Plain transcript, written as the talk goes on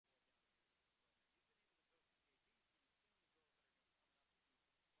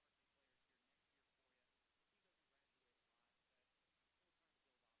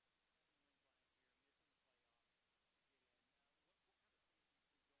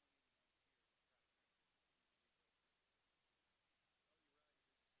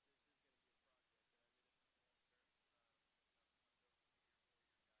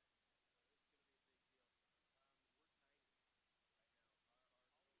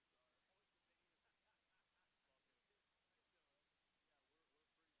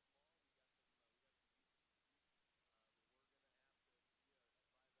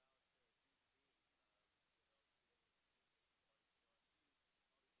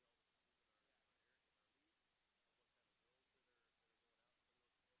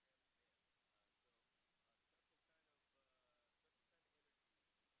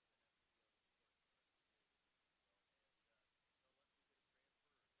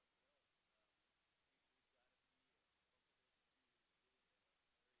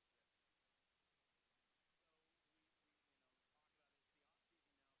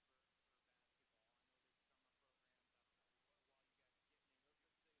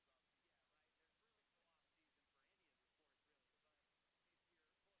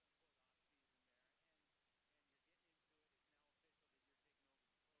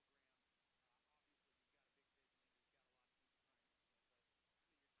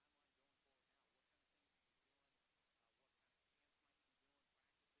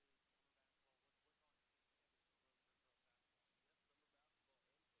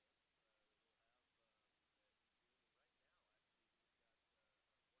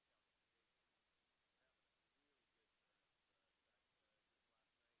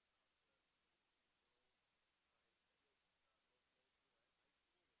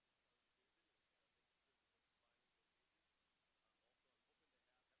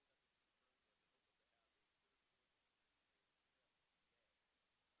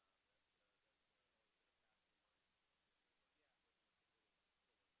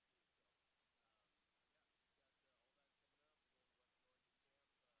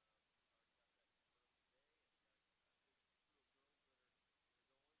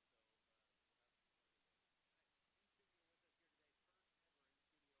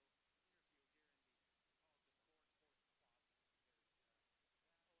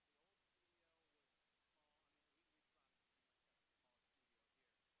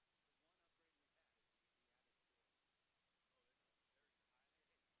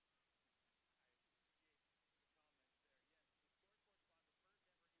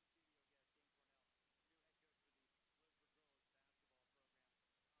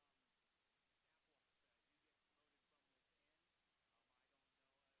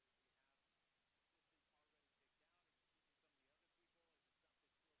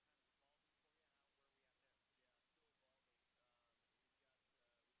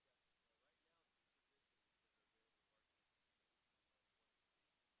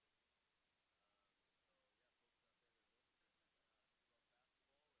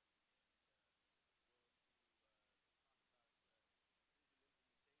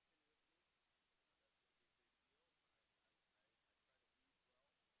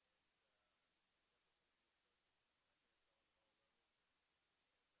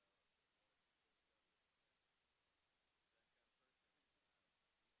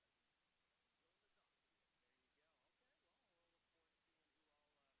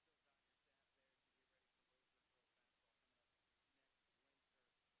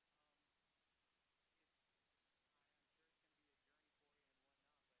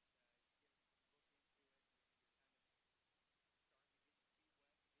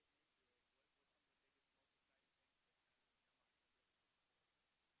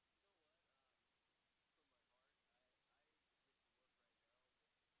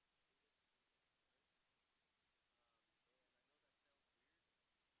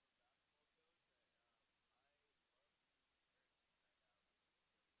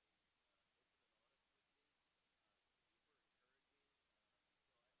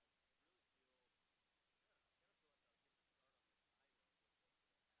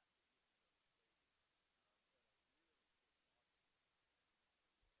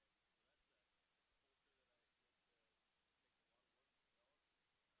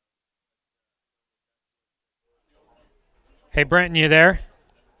Hey, Brenton, you there?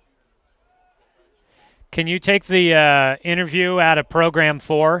 Can you take the interview out of program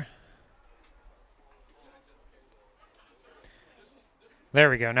 4? There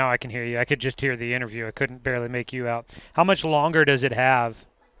we go. Now I can hear you. I could just hear the interview. I couldn't barely make you out. How much longer does it have?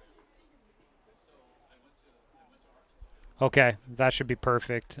 Okay, that should be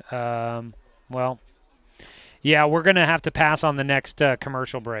perfect. Well, yeah, we're going to have to pass on the next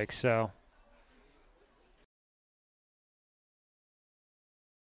commercial break, so.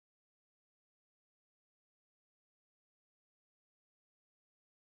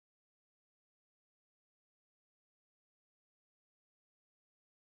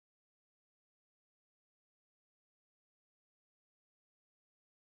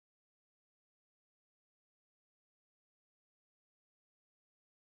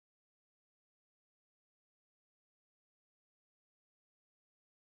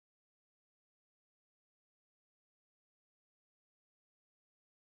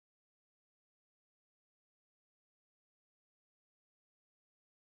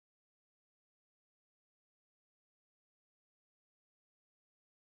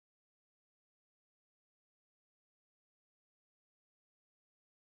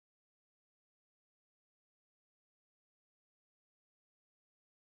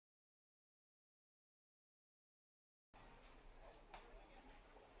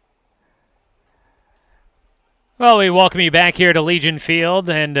 Well, we welcome you back here to Legion Field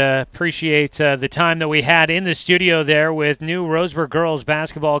and appreciate the time that we had in the studio there with new Roseburg girls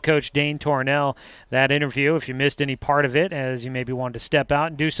basketball coach Dane Tornell. That interview, if you missed any part of it, as you maybe wanted to step out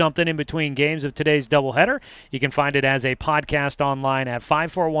and do something in between games of today's doubleheader, you can find it as a podcast online at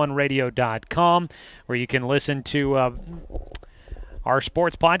 541radio.com, where you can listen to our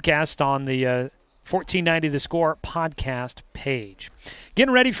sports podcast on the 1490 The Score podcast page.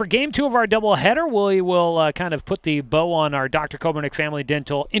 Getting ready for Game 2 of our doubleheader. We will kind of put the bow on our Dr. Kobernick Family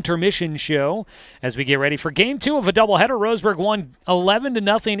Dental intermission show as we get ready for Game 2 of a doubleheader. Roseburg won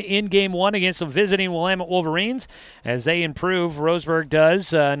 11-0 in Game 1 against the visiting Willamette Wolverines. As they improve, Roseburg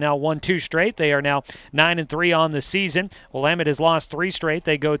does now won 2 straight. They are now 9-3 on the season. Willamette has lost 3 straight.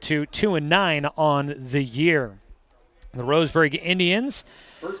 They go to 2-9 on the year. The Roseburg Indians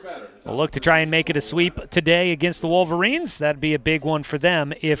will look to try and make it a sweep today against the Wolverines. That'd be a big one for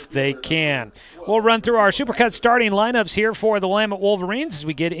them if they can. We'll run through our Supercut starting lineups here for the Willamette Wolverines as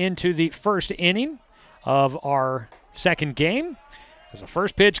we get into the first inning of our second game. As the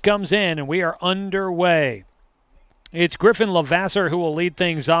first pitch comes in and we are underway. It's Griffin Lavasser who will lead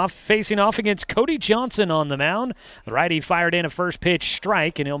things off, facing off against Cody Johnson on the mound. The righty fired in a first pitch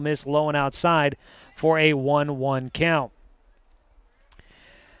strike, and he'll miss low and outside for a 1-1 count.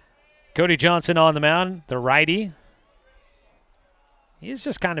 Cody Johnson on the mound, the righty. He's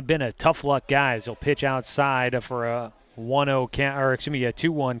just kind of been a tough luck guy as he'll pitch outside for a 1-0 count, or excuse me, a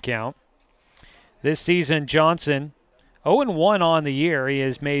 2-1 count. This season, Johnson 0-1 on the year. He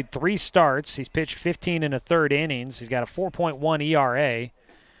has made 3 starts. He's pitched 15 1/3 innings. He's got a 4.1 ERA.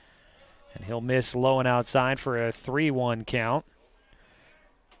 And he'll miss low and outside for a 3-1 count.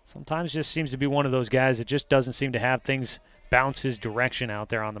 Sometimes just seems to be one of those guys that just doesn't seem to have things bounce his direction out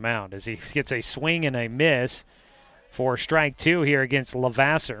there on the mound as he gets a swing and a miss for strike 2 here against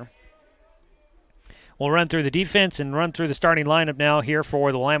Lavasser. We'll run through the defense and run through the starting lineup now here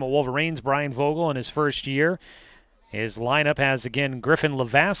for the Willamette Wolverines. Brian Vogel in his first year. His lineup has, again, Griffin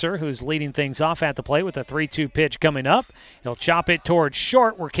Lavasser, who's leading things off at the plate with a 3-2 pitch coming up. He'll chop it towards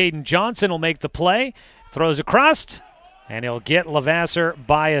short where Caden Johnson will make the play. Throws across, and he'll get Lavasser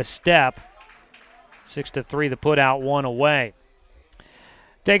by a step. 6-3 the put out, 1 away.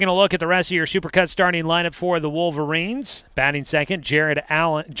 Taking a look at the rest of your Supercut starting lineup for the Wolverines. Batting second, Jarrett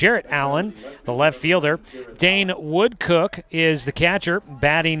Allen, the left fielder. Dane Woodcook is the catcher,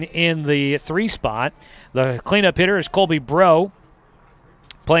 batting in the 3 spot. The cleanup hitter is Colby Bro,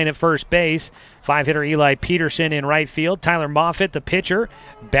 playing at first base. 5-hitter Eli Peterson in right field. Tyler Moffitt, the pitcher,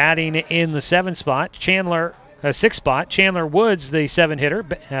 batting in the 7 spot. 6th spot. Chandler Woods, the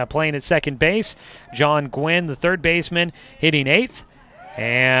 7-hitter, playing at second base. John Gwynn, the 3rd baseman, hitting 8th.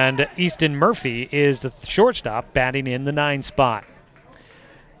 And Easton Murphy is the shortstop, batting in the 9 spot.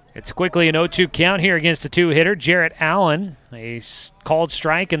 It's quickly an 0-2 count here against the 2-hitter, Jarrett Allen. A called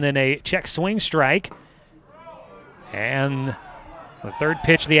strike and then a check swing strike. And the 3rd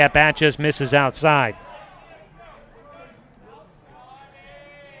pitch of the at-bat just misses outside.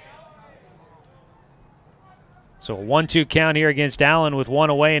 So a 1-2 count here against Allen with 1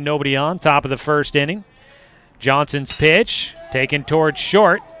 away and nobody on, top of the first inning. Johnson's pitch taken towards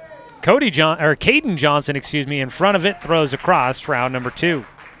short. Caden Johnson, in front of it, throws across for out number 2.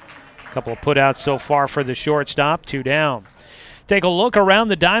 A couple of putouts so far for the shortstop, 2 down. Take a look around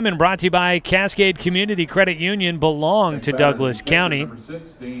the diamond, brought to you by Cascade Community Credit Union, belong to Douglas County.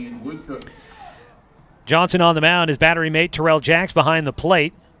 Johnson on the mound, his battery mate Terrell Jacks behind the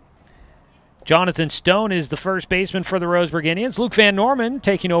plate. Jonathan Stone is the first baseman for the Roseburg Indians. Luke Van Norman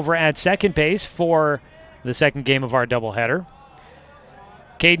taking over at second base for the second game of our doubleheader.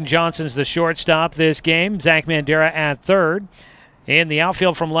 Caden Johnson's the shortstop this game. Zach Mandera at third. In the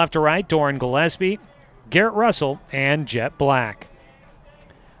outfield from left to right, Doran Gillespie, Garrett Russell, and Jet Black.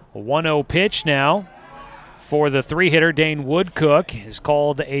 A 1-0 pitch now for the three-hitter. Dane Woodcook is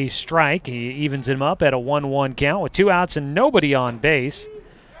called a strike. He evens him up at a 1-1 count with 2 outs and nobody on base.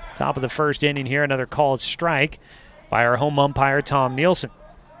 Top of the first inning here, another called strike by our home umpire, Tom Nielsen.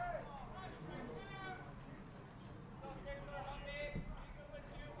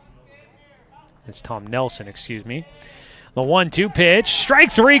 It's Tom Nelson, excuse me. The 1-2 pitch,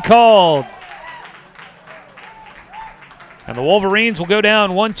 strike 3 called. And the Wolverines will go down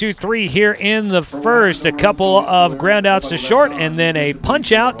 1-2-3 here in the first. A couple of ground outs to short and then a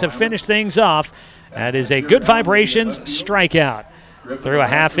punch out to finish things off. That is a good vibrations strikeout. Through a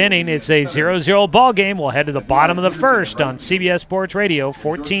half inning, it's a 0-0 ball game. We'll head to the bottom of the first on CBS Sports Radio,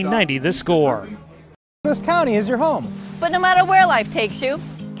 1490 The Score. This county is your home. But no matter where life takes you,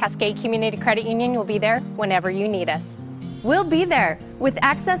 Cascade Community Credit Union will be there whenever you need us. We'll be there with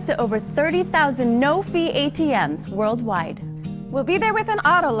access to over 30,000 no-fee ATMs worldwide. We'll be there with an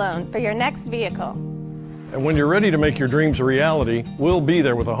auto loan for your next vehicle. And when you're ready to make your dreams a reality, we'll be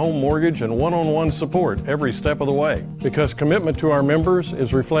there with a home mortgage and one-on-one support every step of the way. Because commitment to our members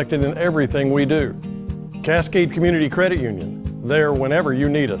is reflected in everything we do. Cascade Community Credit Union, there whenever you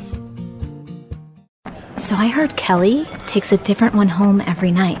need us. So I heard Kelly takes a different one home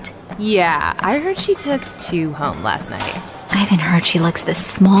every night. Yeah, I heard she took 2 home last night. I even heard she likes the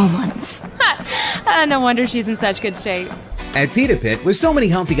small ones. No wonder she's in such good shape. At Pita Pit, with so many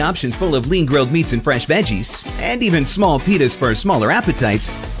healthy options full of lean grilled meats and fresh veggies, and even small pitas for smaller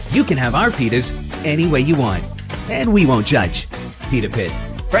appetites, you can have our pitas any way you want. And we won't judge. Pita Pit.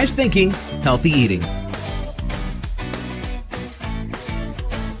 Fresh thinking, healthy eating.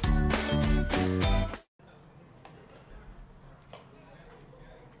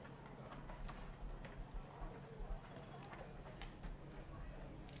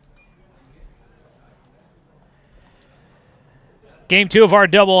 Game 2 of our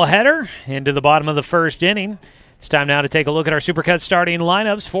doubleheader into the bottom of the first inning. It's time now to take a look at our Supercuts starting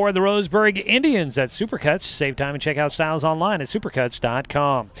lineups for the Roseburg Indians at Supercuts. Save time and check out styles online at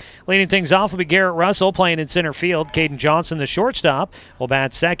supercuts.com. Leading things off will be Garrett Russell playing in center field. Caden Johnson, the shortstop, will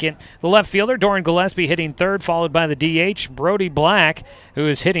bat second. The left fielder, Doran Gillespie, hitting third, followed by the DH, Brody Black, who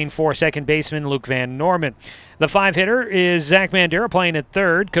is hitting for second baseman Luke Van Norman. The 5-hitter is Zach Mandera playing at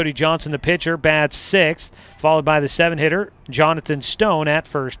third. Cody Johnson, the pitcher, bats sixth, followed by the 7-hitter, Jonathan Stone, at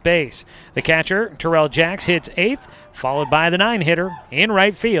first base. The catcher, Terrell Jacks, hits eighth, followed by the 9-hitter in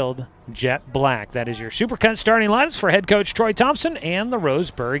right field, Jet Black. That is your Supercut starting lineups for head coach Troy Thompson and the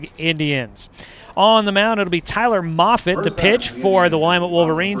Roseburg Indians. On the mound, it'll be Tyler Moffitt, the pitch for the Willamette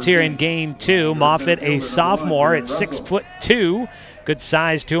Wolverines here in Game 2. Moffitt, a sophomore at 6'2". Good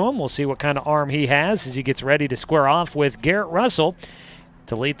size to him. We'll see what kind of arm he has as he gets ready to square off with Garrett Russell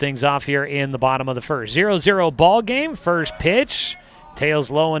to lead things off here in the bottom of the first. 0-0 ball game. First pitch. Tails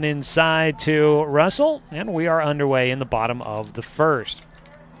low and inside to Russell, and we are underway in the bottom of the first.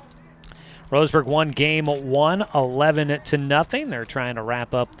 Roseburg won game 1, 11-0. They're trying to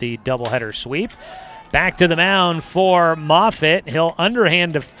wrap up the doubleheader sweep. Back to the mound for Moffitt. He'll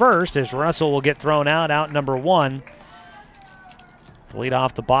underhand to first as Russell will get thrown out number 1. To lead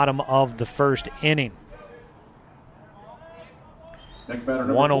off the bottom of the first inning. Next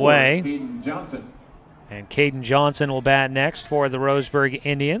batter, 1 away. Caden Johnson. And Caden Johnson will bat next for the Roseburg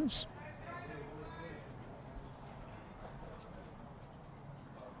Indians.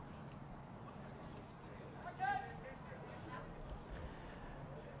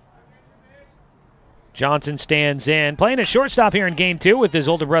 Johnson stands in, playing at shortstop here in Game 2 with his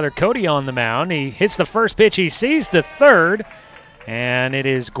older brother Cody on the mound. He hits the first pitch, he sees the third, and it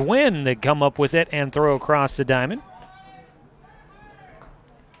is Gwynn that come up with it and throw across the diamond.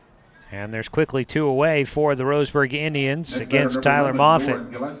 And there's quickly 2 away for the Roseburg Indians against Tyler Moffitt.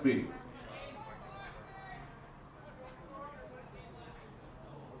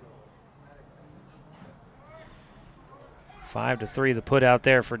 5-3 the put out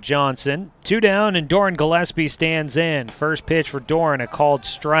there for Johnson. 2 down, and Doran Gillespie stands in. First pitch for Doran, a called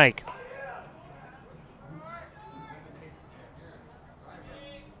strike.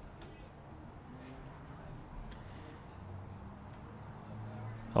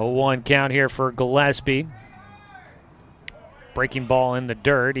 A 1 count here for Gillespie. Breaking ball in the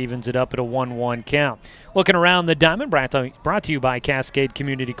dirt evens it up at a 1-1 count. Looking around the diamond, brought to you by Cascade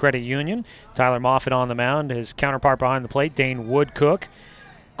Community Credit Union. Tyler Moffitt on the mound. His counterpart behind the plate, Dane Woodcook.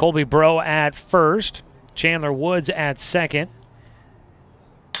 Colby Bro at first. Chandler Woods at second.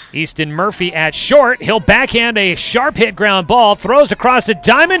 Easton Murphy at short. He'll backhand a sharp hit ground ball. Throws across the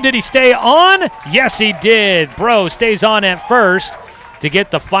diamond. Did he stay on? Yes, he did. Bro stays on at first to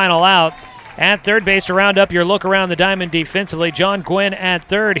get the final out. At third base to round up your look around the diamond defensively, John Gwynn at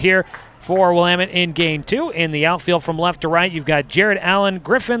third here for Willamette in game 2. In the outfield from left to right, you've got Jared Allen,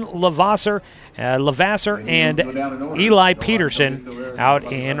 Griffin Lavasser, and Eli Peterson out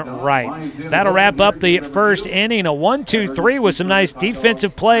in right. That'll wrap up the first inning, a 1-2-3 with some nice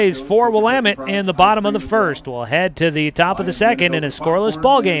defensive plays for Willamette in the bottom of the first. We'll head to the top of the second in a scoreless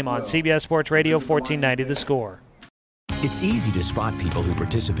ball game on CBS Sports Radio 1490 The Score. It's easy to spot people who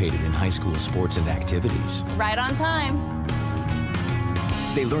participated in high school sports and activities. Right on time.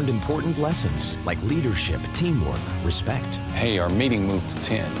 They learned important lessons like leadership, teamwork, respect. Hey, our meeting moved to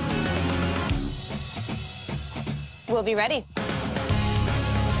 10. We'll be ready.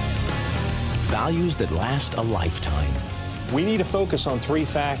 Values that last a lifetime. We need to focus on 3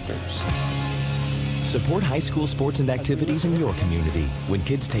 factors. Support high school sports and activities in your community. When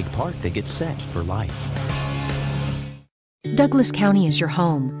kids take part, they get set for life. Douglas County is your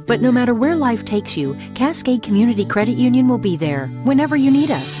home, but no matter where life takes you, Cascade Community Credit Union will be there whenever you need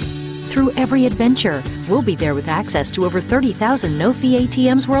us. Through every adventure, we'll be there with access to over 30,000 no-fee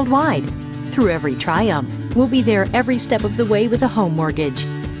ATMs worldwide. Through every triumph, we'll be there every step of the way with a home mortgage.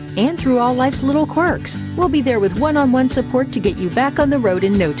 And through all life's little quirks, we'll be there with one-on-one support to get you back on the road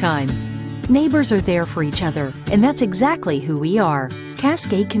in no time. Neighbors are there for each other, and that's exactly who we are.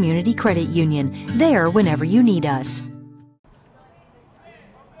 Cascade Community Credit Union, there whenever you need us.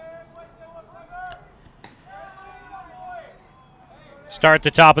 Start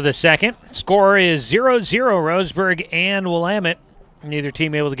the top of the second. Score is 0-0, Roseburg and Willamette. Neither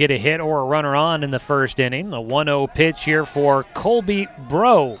team able to get a hit or a runner on in the first inning. The 1-0 pitch here for Colby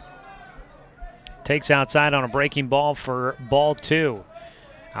Bro. Takes outside on a breaking ball for ball 2.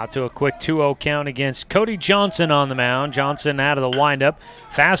 Out to a quick 2-0 count against Cody Johnson on the mound. Johnson out of the windup.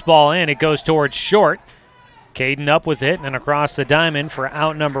 Fastball in. It goes towards short. Caden up with it and across the diamond for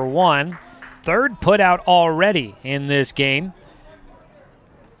out number 1. Third put out already in this game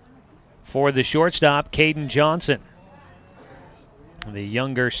for the shortstop, Caden Johnson, the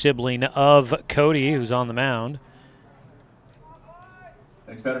younger sibling of Cody, who's on the mound.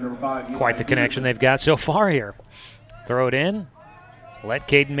 Quite the connection they've got so far here. Throw it in. Let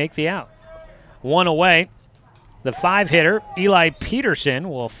Caden make the out. 1 away. The 5-hitter, Eli Peterson,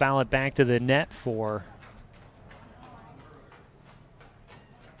 will foul it back to the net for...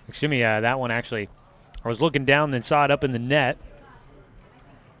 Excuse me, that one actually... I was looking down and saw it up in the net.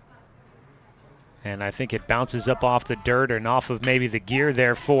 And I think it bounces up off the dirt and off of maybe the gear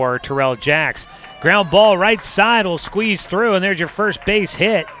there for Terrell Jacks. Ground ball right side will squeeze through, and there's your first base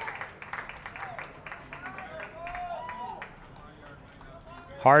hit.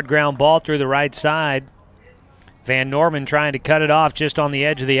 Hard ground ball through the right side. Van Norman trying to cut it off just on the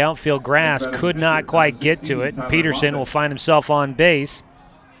edge of the outfield grass. Could not quite get to it. And Peterson will find himself on base.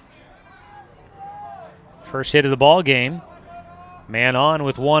 First hit of the ball game. Man on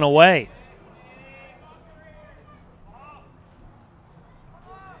with 1 away.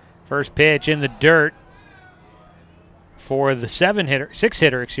 First pitch in the dirt for the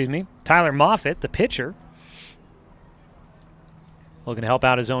 6-hitter, Tyler Moffitt, the pitcher. Looking to help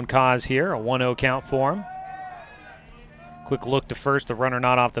out his own cause here. A 1-0 count for him. Quick look to first. The runner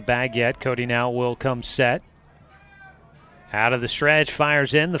not off the bag yet. Cody now will come set. Out of the stretch,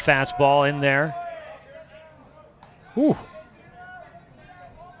 fires in. The fastball in there. Whew.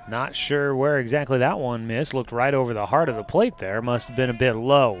 Not sure where exactly that one missed. Looked right over the heart of the plate there. Must have been a bit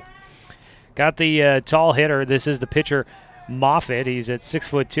low. Got the tall hitter. This is the pitcher, Moffitt. He's at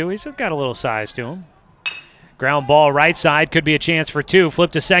 6'2". He's got a little size to him. Ground ball right side. Could be a chance for 2.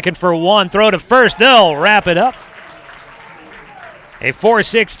 Flip to second for 1. Throw to first. They'll wrap it up. A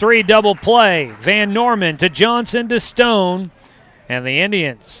 4-6-3 double play. Van Norman to Johnson to Stone. And the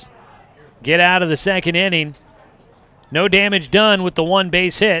Indians get out of the second inning. No damage done with the 1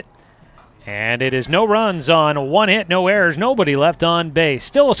 base hit. And it is no runs on 1 hit, no errors, nobody left on base.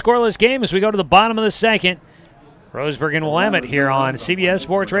 Still a scoreless game as we go to the bottom of the second. Roseburg and Willamette here on CBS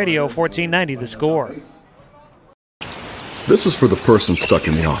Sports Radio 1490 The Score. This is for the person stuck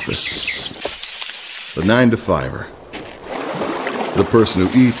in the office. The 9-to-5er. The person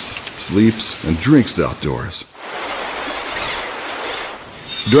who eats, sleeps, and drinks the outdoors.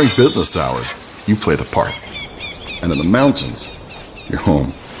 During business hours, you play the part. And in the mountains, you're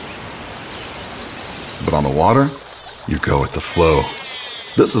home. But on the water, you go with the flow.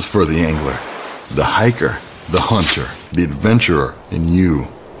 This is for the angler, the hiker, the hunter, the adventurer in you.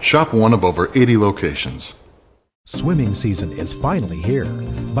 Shop one of over 80 locations. Swimming season is finally here.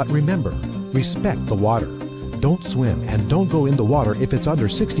 But remember, respect the water. Don't swim and don't go in the water if it's under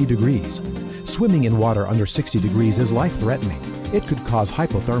 60 degrees. Swimming in water under 60 degrees is life-threatening. It could cause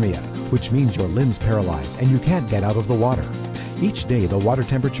hypothermia, which means your limbs paralyzed and you can't get out of the water. Each day, the water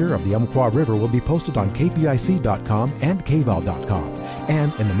temperature of the Umpqua River will be posted on kpic.com and kval.com,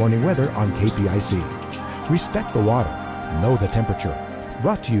 and in the morning weather on KPIC. Respect the water. Know the temperature.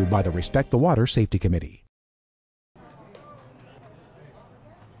 Brought to you by the Respect the Water Safety Committee.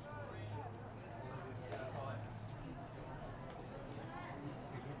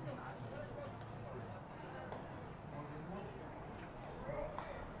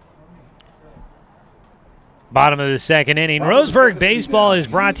 Bottom of the second inning. Roseburg Baseball is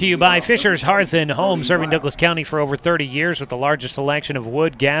brought to you by Fisher's Hearth and Home, serving Douglas County for over 30 years with the largest selection of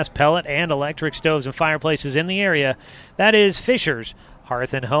wood, gas, pellet, and electric stoves and fireplaces in the area. That is Fisher's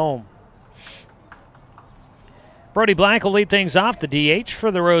Hearth and Home. Brody Black will lead things off, the DH for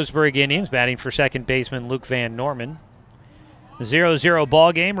the Roseburg Indians, batting for second baseman Luke Van Norman. 0-0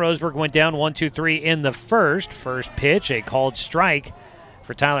 ball game. Roseburg went down 1-2-3 in the first. First pitch, a called strike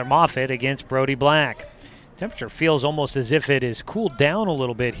for Tyler Moffitt against Brody Black. Temperature feels almost as if it is cooled down a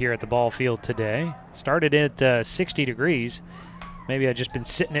little bit here at the ball field today. Started at 60 degrees. Maybe I've just been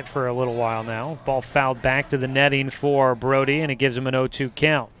sitting it for a little while now. Ball fouled back to the netting for Brody, and it gives him an 0-2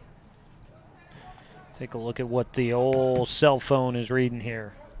 count. Take a look at what the old cell phone is reading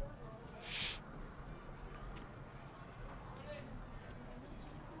here.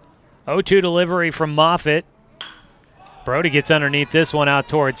 (0-2) delivery from Moffitt. Brody gets underneath this one out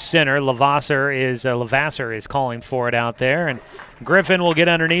towards center. Lavasser is calling for it out there, and Griffin will get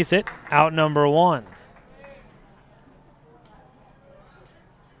underneath it. Out number one.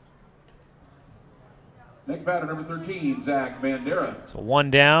 Next batter, number 13, Zach Bandera. So one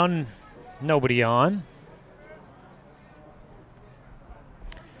down, nobody on.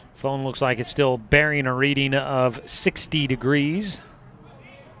 Phone looks like it's still bearing a reading of 60 degrees.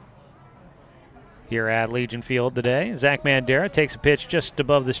 Here at Legion Field today. Zach Bandera takes a pitch just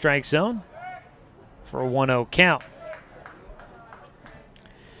above the strike zone for a 1-0 count.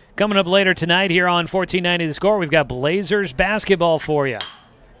 Coming up later tonight here on 1490 The Score, we've got Blazers basketball for you.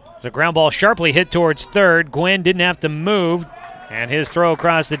 The ground ball sharply hit towards third. Gwynn didn't have to move, and his throw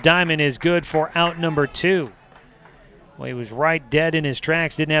across the diamond is good for out number two. Well, he was right dead in his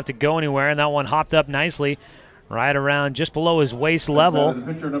tracks, didn't have to go anywhere, and that one hopped up nicely right around just below his waist level,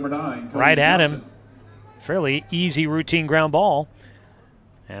 right at him. Fairly easy routine ground ball.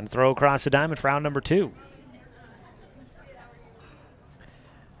 And throw across the diamond for out number two.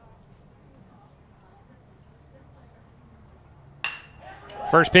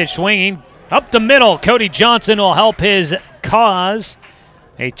 First pitch swinging. Up the middle. Cody Johnson will help his cause.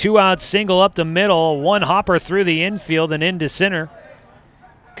 A two-out single up the middle. One hopper through the infield and into center.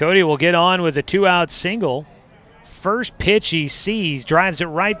 Cody will get on with a two-out single. First pitch he sees, drives it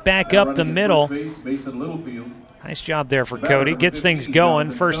right back up the middle. Nice job there for Cody. Gets things going.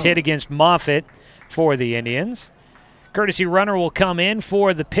 First hit against Moffitt for the Indians. Courtesy runner will come in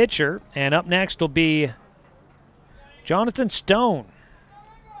for the pitcher, and up next will be Jonathan Stone.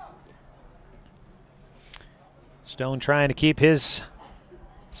 Stone trying to keep his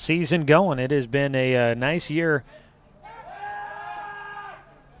season going. It has been a nice year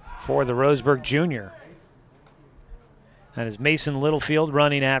for the Roseburg Junior. That is Mason Littlefield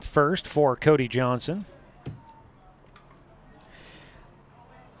running at first for Cody Johnson.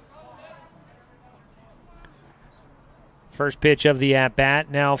 First pitch of the at-bat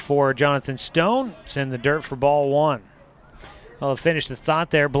now for Jonathan Stone. It's in the dirt for ball one. I'll finish the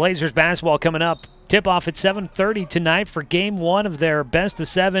thought there. Blazers basketball coming up. Tip-off at 7:30 tonight for Game 1 of their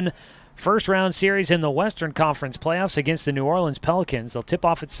best-of-7 first-round series in the Western Conference playoffs against the New Orleans Pelicans. They'll tip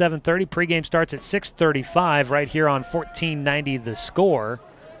off at 7:30. Pregame starts at 6:35 right here on 1490 The Score.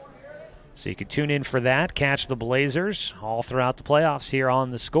 So you can tune in for that. Catch the Blazers all throughout the playoffs here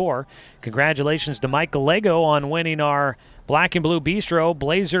on The Score. Congratulations to Mike Gallego on winning our Black and Blue Bistro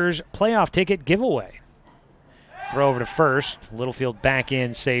Blazers playoff ticket giveaway. Throw over to first. Littlefield back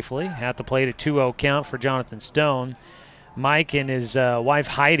in safely. At the plate, a 2-0 count for Jonathan Stone. Mike and his wife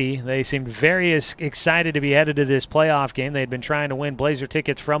Heidi, they seemed very excited to be headed to this playoff game. They'd been trying to win Blazer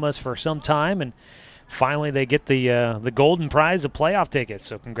tickets from us for some time, and finally they get the golden prize of playoff tickets.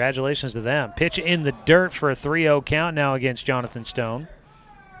 So congratulations to them. Pitch in the dirt for a 3-0 count now against Jonathan Stone.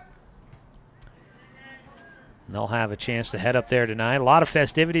 They'll have a chance to head up there tonight. A lot of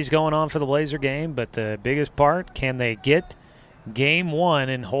festivities going on for the Blazer game, but the biggest part, can they get Game 1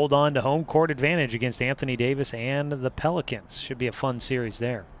 and hold on to home court advantage against Anthony Davis and the Pelicans? Should be a fun series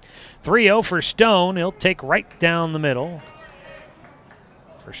there. 3-0 for Stone. He'll take right down the middle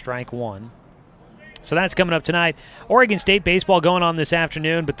for strike one. So that's coming up tonight. Oregon State baseball going on this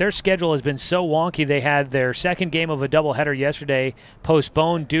afternoon, but their schedule has been so wonky. They had their second game of a doubleheader yesterday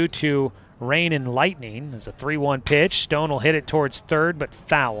postponed due to rain and lightning. It's a 3-1 pitch. Stone will hit it towards third, but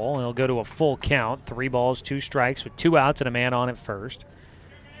foul. He'll go to a full count. 3 balls, 2 strikes with 2 outs and a man on at first.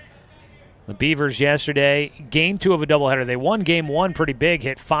 The Beavers yesterday, game 2 of a doubleheader. They won game 1 pretty big,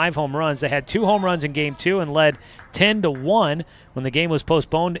 hit 5 home runs. They had 2 home runs in game 2 and led 10-1 when the game was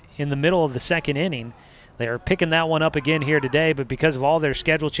postponed in the middle of the second inning. They are picking that one up again here today, but because of all their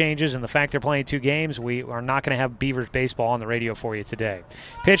schedule changes and the fact they're playing 2 games, we are not going to have Beavers baseball on the radio for you today.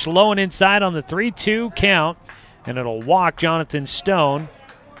 Pitch low and inside on the 3-2 count, and it'll walk Jonathan Stone.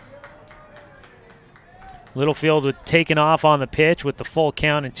 Littlefield was taken off on the pitch with the full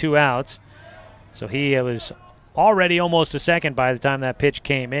count and 2 outs. So he was already almost a second by the time that pitch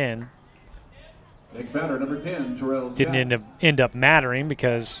came in. Next batter, number 10, Terrell. Didn't end up mattering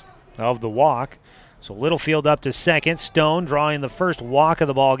because of the walk. So Littlefield up to second. Stone drawing the first walk of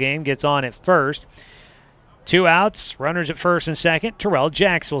the ball game, gets on at first. 2 outs, runners at first and second. Terrell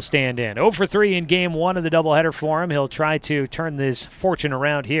Jacks will stand in. 0 for 3 in game 1 of the doubleheader for him. He'll try to turn this fortune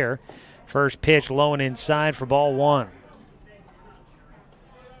around here. First pitch low and inside for ball 1.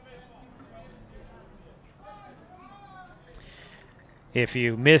 If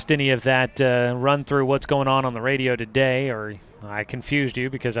you missed any of that run through what's going on the radio today, or I confused you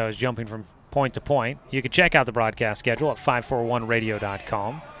because I was jumping from point to point, you can check out the broadcast schedule at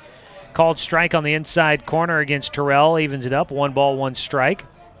 541radio.com. Called strike on the inside corner against Terrell, evens it up, 1 ball, 1 strike.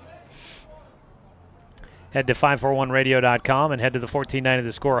 Head to 541radio.com and head to the 1490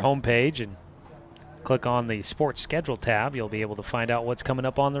 The Score homepage and click on the sports schedule tab. You'll be able to find out what's coming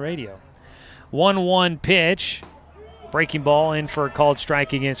up on the radio. 1-1 pitch. Breaking ball in for a called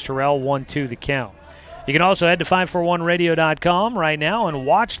strike against Terrell, 1-2 the count. You can also head to 541radio.com right now and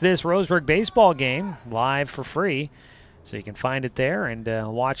watch this Roseburg baseball game live for free. So you can find it there and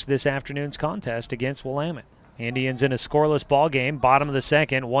watch this afternoon's contest against Willamette. Indians in a scoreless ball game, bottom of the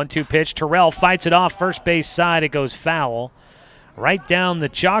second, 1-2 pitch. Terrell fights it off first base side. It goes foul. Right down the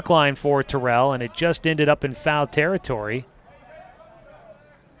chalk line for Terrell, and it just ended up in foul territory.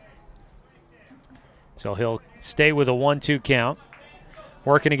 So he'll stay with a 1-2 count.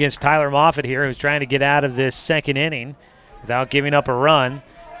 Working against Tyler Moffitt here, who's trying to get out of this second inning without giving up a run.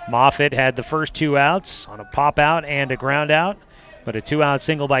 Moffitt had the first 2 outs on a pop out and a ground out, but a 2-out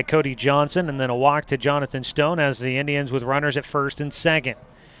single by Cody Johnson and then a walk to Jonathan Stone as the Indians with runners at first and second.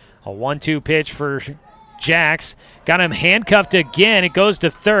 A 1-2 pitch for Jacks. Got him handcuffed again. It goes to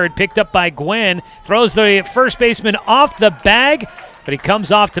third, picked up by Gwynn. Throws the first baseman off the bag, but he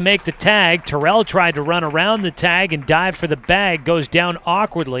comes off to make the tag. Terrell tried to run around the tag and dive for the bag. Goes down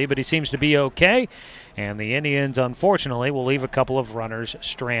awkwardly, but he seems to be okay. And the Indians, unfortunately, will leave a couple of runners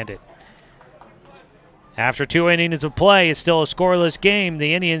stranded. After 2 innings of play, it's still a scoreless game.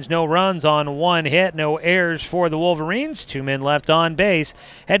 The Indians, no runs on 1 hit, no errors for the Wolverines. 2 men left on base.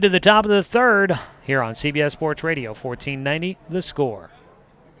 Head to the top of the third here on CBS Sports Radio, 1490 The Score.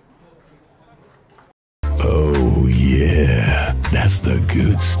 Oh, yeah, that's the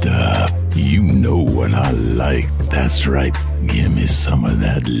good stuff. You know what I like. That's right. Give me some of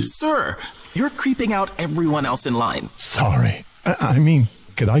that. Sir, you're creeping out everyone else in line. Sorry. I mean,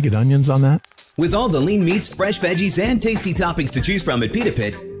 could I get onions on that? With all the lean meats, fresh veggies, and tasty toppings to choose from at Pita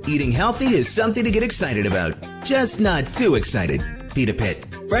Pit, eating healthy is something to get excited about. Just not too excited. Pita Pit.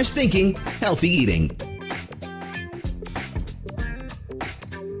 Fresh thinking, healthy eating.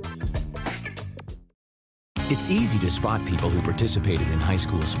 It's easy to spot people who participated in high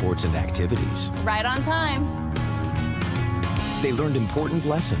school sports and activities. Right on time. They learned important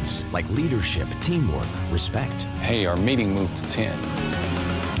lessons like leadership, teamwork, respect. Hey, our meeting moved to 10.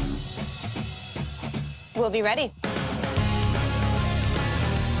 We'll be ready.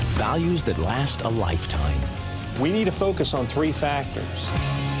 Values that last a lifetime. We need to focus on 3 factors.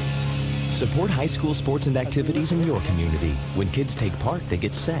 Support high school sports and activities in your community. When kids take part, they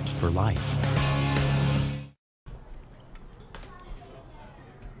get set for life.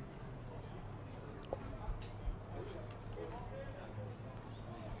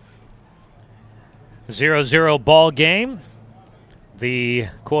 Zero ball game. The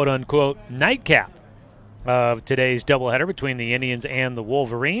quote-unquote nightcap of today's doubleheader between the Indians and the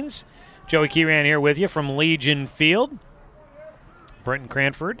Wolverines. Joey Kieran here with you from Legion Field. Brenton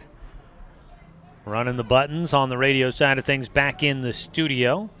Cranford Running the buttons on the radio side of things back in the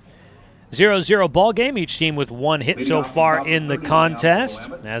studio. 0-0 ball game, each team with one hit so far in the contest.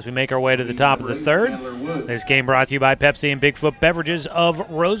 As we make our way to the top of the third, this game brought to you by Pepsi and Bigfoot Beverages of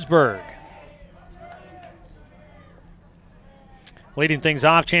Roseburg. Leading things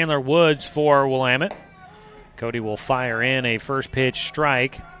off, Chandler Woods for Willamette. Cody will fire in a first pitch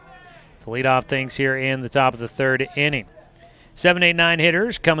strike to lead off things here in the top of the third inning. 7, 8, 9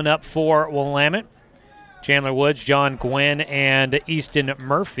 hitters coming up for Willamette. Chandler Woods, John Gwynn, and Easton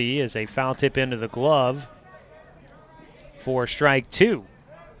Murphy as a foul tip into the glove for strike 2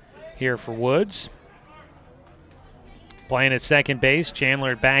 here for Woods. Playing at second base,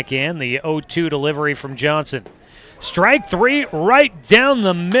 Chandler back in. The 0-2 delivery from Johnson. Strike 3 right down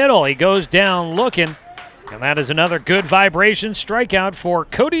the middle. He goes down looking, and that is another good vibration strikeout for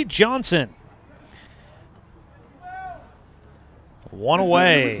Cody Johnson. One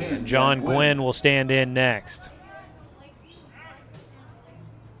away, and John Gwynn will stand in next.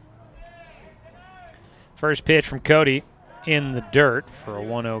 First pitch from Cody in the dirt for a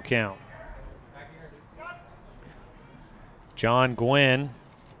 1-0 count. John Gwynn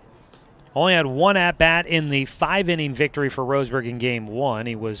only had one at-bat in the 5-inning victory for Roseburg in Game 1.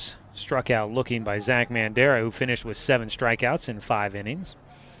 He was struck out looking by Zach Mandera, who finished with 7 strikeouts in 5 innings.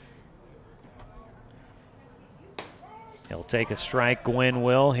 He'll take a strike, Gwynn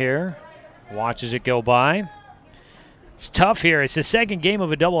will here. Watches it go by. It's tough here. It's the second game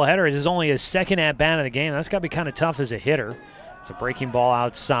of a doubleheader. This is only his second at-bat of the game. That's got to be kind of tough as a hitter. It's a breaking ball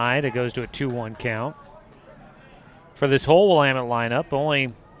outside. It goes to a 2-1 count. For this whole Willamette lineup,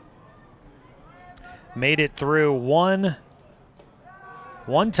 only made it through one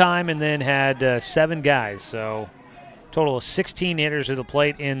time and then had 7 guys. So total of 16 hitters at the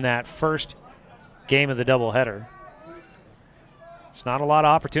plate in that first game of the doubleheader. It's not a lot of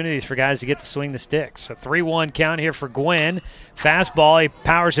opportunities for guys to get to swing the sticks. A 3-1 count here for Gwynn. Fastball, he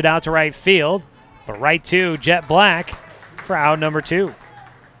powers it out to right field. But right to Jet Black for out number 2.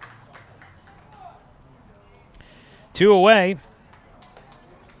 2 away.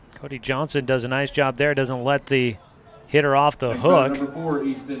 Cody Johnson does a nice job there. Doesn't let the hitter off the hook. Number 4,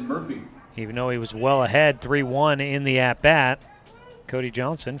 Easton Murphy. Even though he was well ahead 3-1 in the at-bat, Cody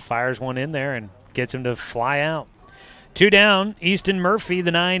Johnson fires one in there and gets him to fly out. 2 down, Easton Murphy,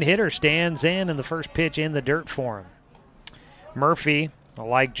 the 9-hitter, stands in the first pitch in the dirt for him. Murphy,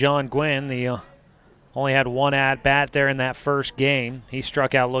 like John Gwynn, only had one at-bat there in that first game. He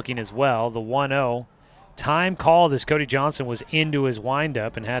struck out looking as well. The 1-0 time called as Cody Johnson was into his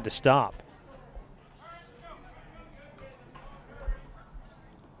windup and had to stop.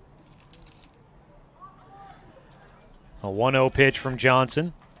 A 1-0 pitch from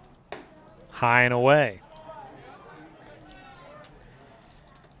Johnson. High and away.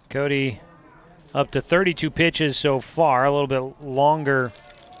 Cody up to 32 pitches so far, a little bit longer.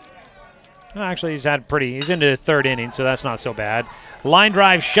 Actually, he's into the third inning, so that's not so bad. Line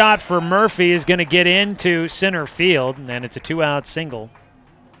drive shot for Murphy is going to get into center field, and it's a 2-out single.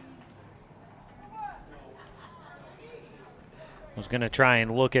 I was going to try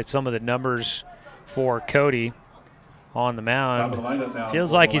and look at some of the numbers for Cody on the mound.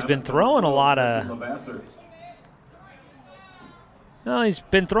 Feels like he's been throwing a lot of... No, he's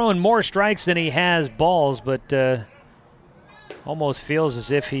been throwing more strikes than he has balls, but almost feels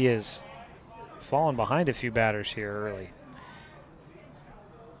as if he is falling behind a few batters here early.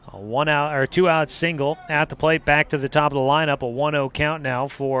 A 2-out single at the plate, back to the top of the lineup. A 1-0 count now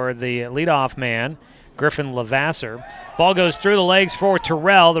for the leadoff man, Griffin Levasseur. Ball goes through the legs for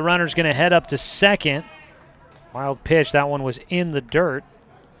Terrell. The runner's going to head up to second. Wild pitch. That one was in the dirt.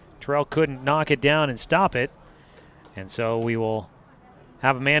 Terrell couldn't knock it down and stop it. And so we will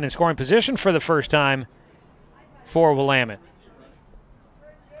have a man in scoring position for the first time for Willamette.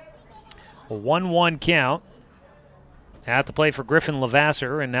 A 1-1 count at the plate for Griffin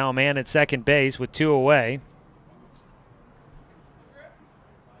Levasseur, and now a man at second base with 2 away.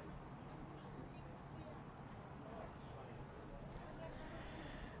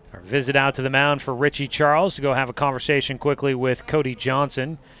 Our visit out to the mound for Richie Charles to go have a conversation quickly with Cody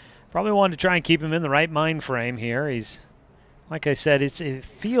Johnson. Probably wanted to try and keep him in the right mind frame here. He's, like I said, it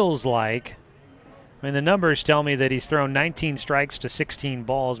feels like, I mean, the numbers tell me that he's thrown 19 strikes to 16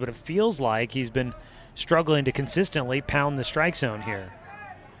 balls, but it feels like he's been struggling to consistently pound the strike zone here.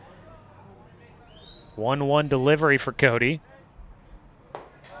 1-1 delivery for Cody.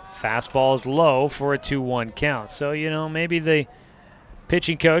 Fastball is low for a 2-1 count. So, maybe the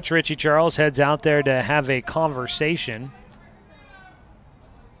pitching coach, Richie Charles, heads out there to have a conversation.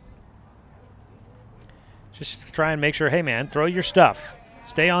 Just try and make sure, hey, man, throw your stuff.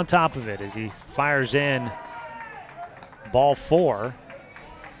 stay on top of it as he fires in ball 4,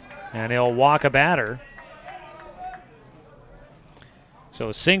 and he'll walk a batter. So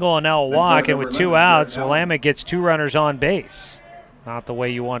a single and now a walk, and with 2 outs, Willamette gets 2 runners on base. Not the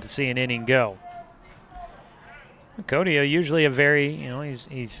way you want to see an inning go. Cody, usually a very,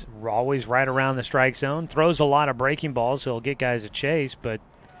 he's always right around the strike zone. Throws a lot of breaking balls, so he'll get guys a chase, but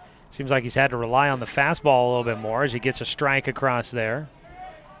seems like he's had to rely on the fastball a little bit more as he gets a strike across there.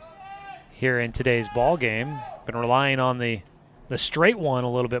 Here in today's ball game, been relying on the straight one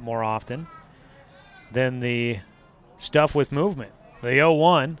a little bit more often than the stuff with movement. The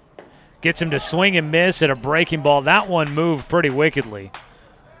 0-1 gets him to swing and miss at a breaking ball. That one moved pretty wickedly.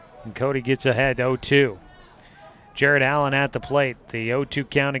 And Cody gets ahead 0-2. Jared Allen at the plate. The 0-2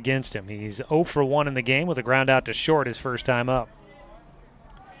 count against him. He's 0 for 1 in the game with a ground out to short his first time up.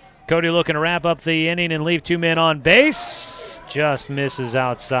 Cody looking to wrap up the inning and leave 2 men on base. Just misses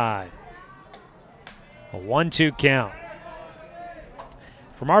outside. A 1-2 count.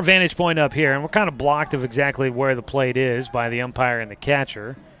 From our vantage point up here, and we're kind of blocked of exactly where the plate is by the umpire and the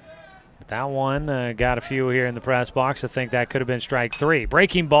catcher. But that one got a few here in the press box. I think that could have been strike 3.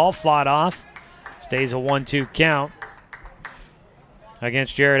 Breaking ball fought off. Stays a 1-2 count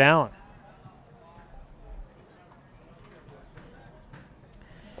against Jared Allen.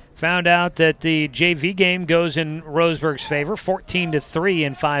 Found out that the JV game goes in Roseburg's favor, 14-3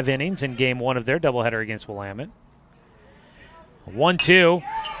 in 5 innings in game 1 of their doubleheader against Willamette. 1-2.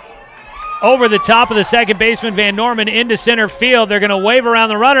 Over the top of the second baseman, Van Norman, into center field. They're going to wave around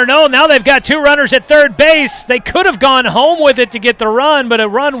the runner. No, now they've got 2 runners at third base. They could have gone home with it to get the run, but a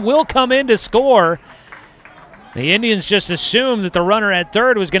run will come in to score. The Indians just assumed that the runner at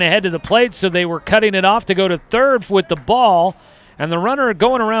third was going to head to the plate, so they were cutting it off to go to third with the ball. And the runner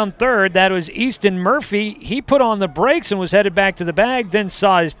going around third, that was Easton Murphy. He put on the brakes and was headed back to the bag, then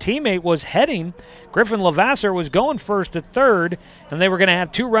saw his teammate was heading. Griffin Lavasser was going first to third, and they were going to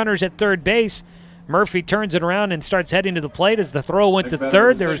have 2 runners at third base. Murphy turns it around and starts heading to the plate. As the throw went to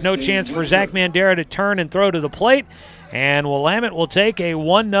third, there was no chance for Zach Mandera to turn and throw to the plate. And Willamette will take a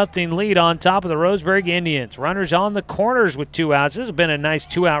 1-0 lead on top of the Roseburg Indians. Runners on the corners with 2 outs. This has been a nice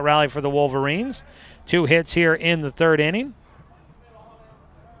 2-out rally for the Wolverines. 2 hits here in the 3rd inning.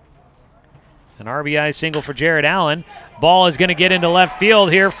 An RBI single for Jared Allen. Ball is going to get into left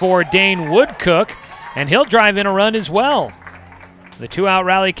field here for Dane Woodcook, and he'll drive in a run as well. The 2-out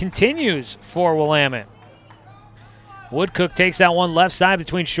rally continues for Willamette. Woodcook takes that one left side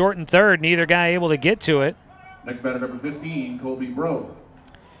between short and third. Neither guy able to get to it. Next batter, number 15, Colby Bro.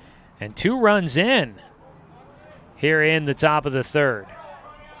 And 2 runs in here in the top of the 3rd.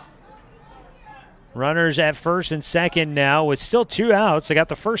 Runners at first and second now with still 2 outs. They got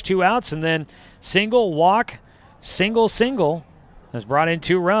the first 2 outs, and then single, walk, single, single has brought in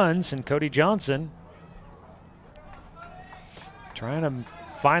 2 runs, and Cody Johnson trying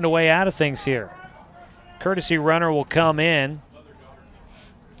to find a way out of things here. Courtesy runner will come in.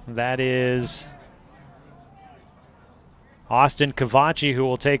 That is Austin Cavacci, who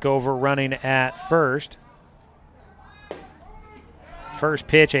will take over running at first. First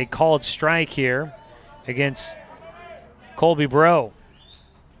pitch, a called strike here against Colby Bro.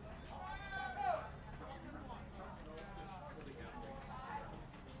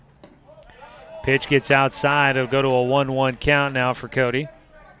 Pitch gets outside. It'll go to a 1-1 count now for Cody.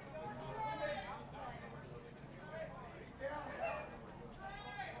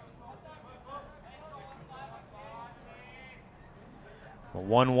 A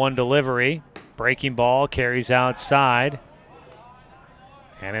 1-1 delivery. Breaking ball carries outside.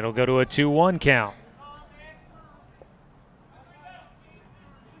 And it'll go to a 2-1 count.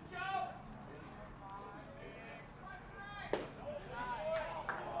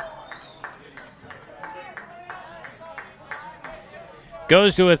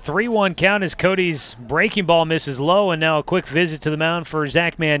 Goes to a 3-1 count as Cody's breaking ball misses low, and now a quick visit to the mound for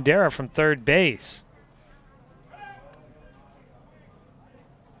Zach Mandera from third base.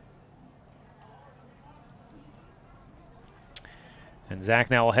 And Zach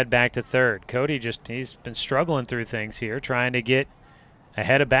now will head back to third. Cody he's been struggling through things here, trying to get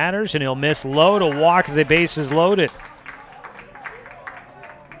ahead of batters, and he'll miss low to walk the bases loaded.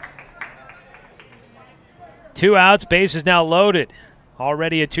 2 outs, bases now loaded.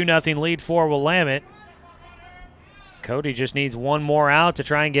 Already a 2-0 lead for Willamette. Cody just needs 1 more out to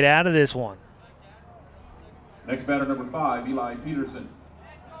try and get out of this one. Next batter, number 5, Eli Peterson.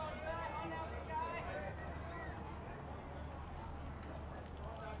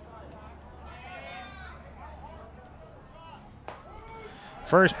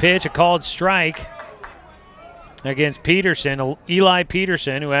 First pitch, a called strike. against Peterson. Eli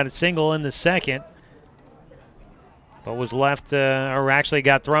Peterson, who had a single in the second, but was left, or actually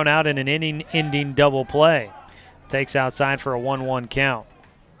got thrown out in an inning-ending double play. Takes outside for a 1-1 count.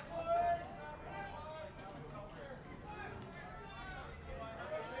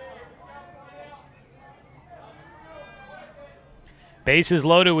 Bases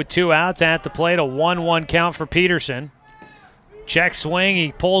loaded with 2 outs at the plate. A 1-1 count for Peterson. Check swing.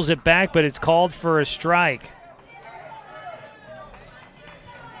 He pulls it back, but it's called for a strike.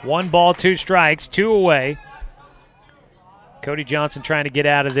 1 ball, 2 strikes, 2 away. Cody Johnson trying to get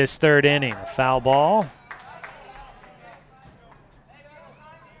out of this third inning. A foul ball.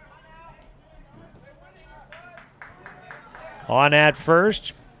 On at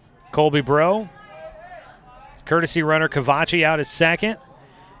first, Colby Breaux. Courtesy runner Cavacci out at second.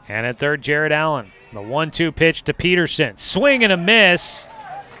 And at third, Jared Allen. The 1-2 pitch to Peterson. Swing and a miss.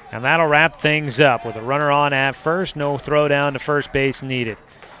 And that'll wrap things up with a runner on at first. No throw down to first base needed.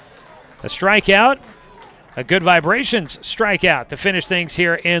 A strikeout. A good vibrations strikeout to finish things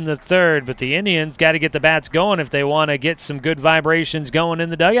here in the third. But the Indians got to get the bats going if they want to get some good vibrations going in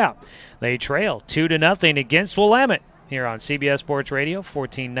the dugout. They trail 2-0 against Willamette here on CBS Sports Radio,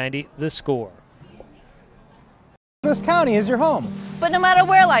 1490 The Score. This county is your home. But no matter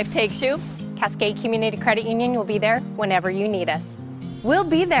where life takes you, Cascade Community Credit Union will be there whenever you need us. We'll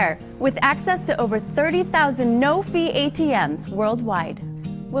be there with access to over 30,000 no-fee ATMs worldwide.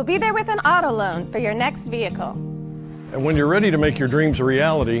 We'll be there with an auto loan for your next vehicle. And when you're ready to make your dreams a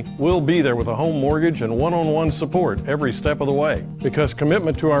reality, we'll be there with a home mortgage and one-on-one support every step of the way. Because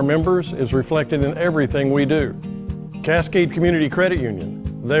commitment to our members is reflected in everything we do. Cascade Community Credit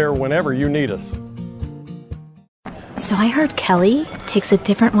Union, there whenever you need us. So I heard Kelly takes a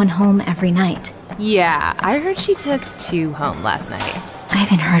different one home every night. Yeah, I heard she took 2 home last night. I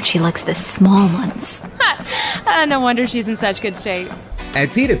even heard she likes the small ones. No wonder she's in such good shape.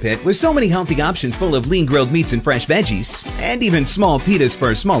 At Pita Pit, with so many healthy options full of lean grilled meats and fresh veggies, and even small pitas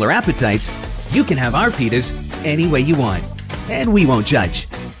for smaller appetites, you can have our pitas any way you want. And we won't judge.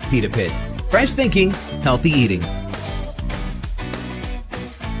 Pita Pit. Fresh thinking, healthy eating.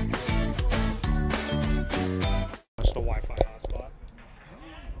 That's the Wi-Fi hotspot.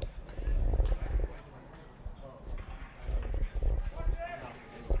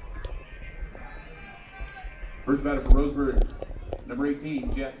 First batter for Roseburg, number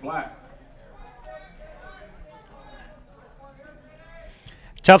 18, Jet Black.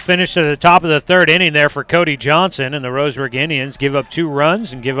 Tough finish to the top of the third inning there for Cody Johnson, and the Roseburg Indians give up 2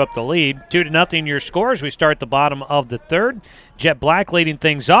 runs and give up the lead. 2-0 your scores. We start the bottom of the third. Jet Black leading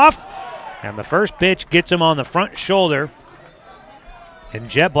things off, and the first pitch gets him on the front shoulder, and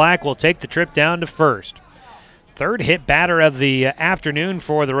Jet Black will take the trip down to first. Third hit batter of the afternoon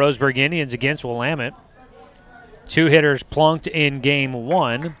for the Roseburg Indians against Willamette. 2 hitters plunked in game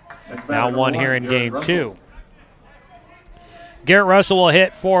 1. Now 1 here in game 2. Garrett Russell will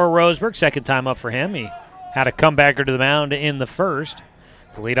hit for Roseburg. Second time up for him. He had a comebacker to the mound in the first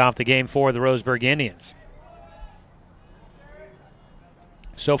to lead off the game for the Roseburg Indians.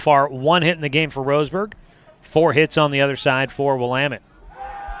 So far, 1 hit in the game for Roseburg. 4 hits on the other side for Willamette.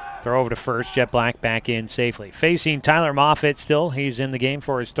 Throw over to first. Jet Black back in safely. Facing Tyler Moffitt still. He's in the game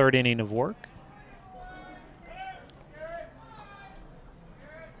for his 3rd inning of work.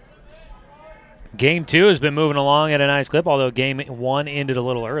 Game 2 has been moving along at a nice clip, although game 1 ended a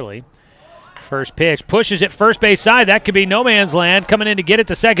little early. First pitch pushes it first base side. That could be no man's land. Coming in to get it,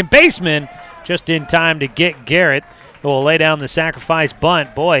 the second baseman just in time to get Garrett, who will lay down the sacrifice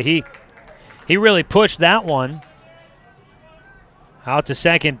bunt. Boy, he really pushed that one out to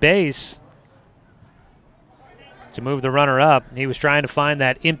second base to move the runner up. He was trying to find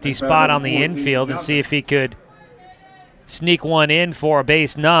that empty spot on the infield and see if he could sneak one in for a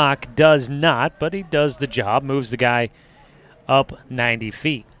base knock. Does not, but he does the job. Moves the guy up 90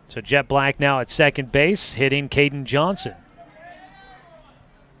 feet. So Jet Black now at second base, hitting Caden Johnson.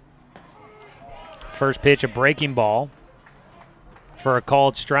 First pitch, a breaking ball for a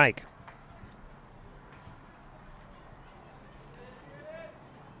called strike.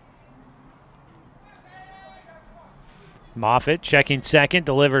 Moffitt checking second,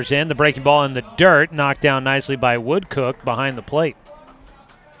 delivers in. The breaking ball in the dirt, knocked down nicely by Woodcook behind the plate.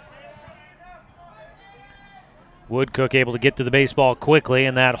 Woodcook able to get to the baseball quickly,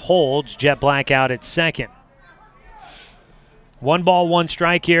 and that holds Jet Black out at second. 1 ball, 1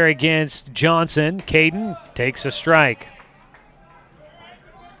 strike here against Johnson. Caden takes a strike.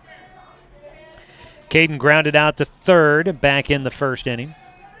 Caden grounded out to third, back in the first inning.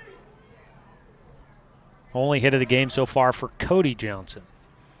 Only hit of the game so far for Cody Johnson.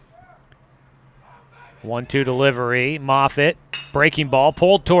 1-2 delivery. Moffitt, breaking ball,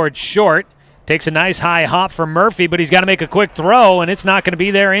 pulled towards short. Takes a nice high hop from Murphy, but he's got to make a quick throw, and it's not going to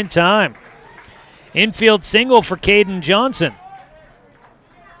be there in time. Infield single for Caden Johnson.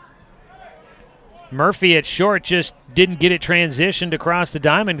 Murphy at short just didn't get it transitioned across the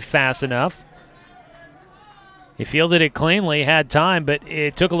diamond fast enough. He fielded it cleanly, had time, but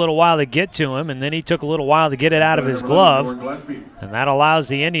it took a little while to get to him, and then he took a little while to get it out of his glove, and that allows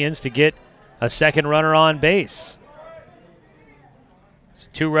the Indians to get a second runner on base. So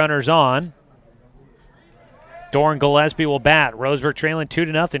 2 runners on. Doran Gillespie will bat. Roseburg trailing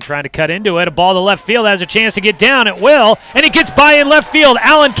 2-0, trying to cut into it. A ball to left field, has a chance to get down. It will, and he gets by in left field.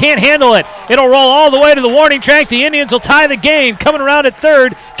 Allen can't handle it. It'll roll all the way to the warning track. The Indians will tie the game. Coming around at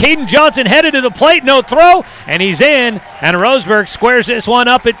third, Caden Johnson headed to the plate. No throw, and he's in. And Roseburg squares this one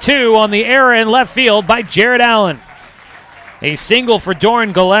up at 2 on the error in left field by Jared Allen. A single for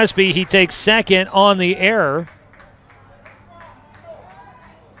Doran Gillespie. He takes second on the error.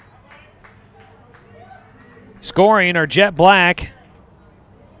 Scoring are Jet Black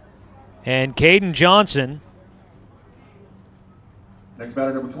and Caden Johnson. Next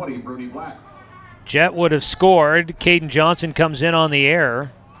batter, number 20, Brody Black. Jet would have scored. Caden Johnson comes in on the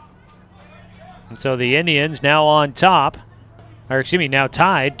error. And so the Indians now on top, now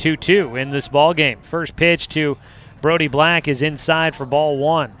tied 2-2 in this ball game. First pitch to Brody Black is inside for ball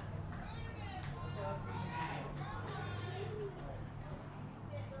 1.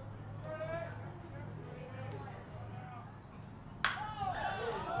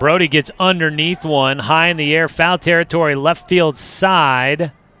 Brody gets underneath one, high in the air, foul territory, left field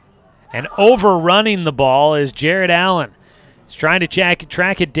side. And overrunning the ball is Jared Allen. He's trying to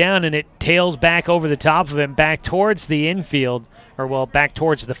track it down, and it tails back over the top of him, back towards the infield, back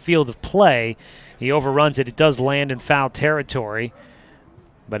towards the field of play. He overruns it. It does land in foul territory,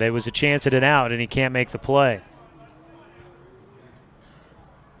 but it was a chance at an out, and he can't make the play.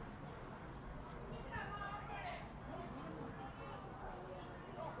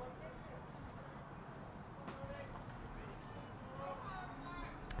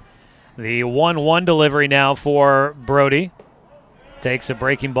 The 1-1 delivery now for Brody. Takes a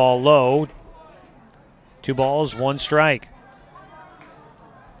breaking ball low. 2 balls, 1 strike.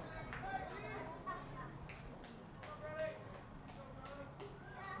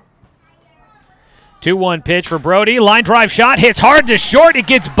 Two 2-1 pitch for Brody. Line drive shot, hits hard to short. It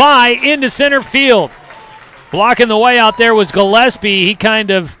gets by into center field. Blocking the way out there was Gillespie. He kind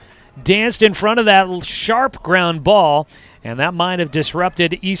of danced in front of that sharp ground ball, and that might have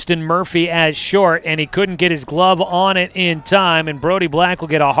disrupted Easton Murphy at short, and he couldn't get his glove on it in time, and Brody Black will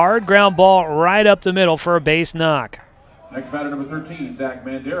get a hard ground ball right up the middle for a base knock. Next batter, number 13, Zach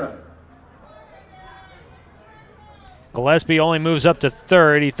Mandera. Gillespie only moves up to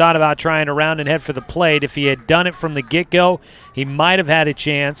third. He thought about trying to round and head for the plate. If he had done it from the get-go, he might have had a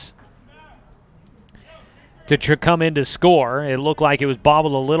chance to come in to score. It looked like it was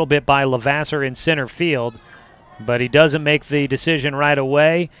bobbled a little bit by Levasseur in center field, but he doesn't make the decision right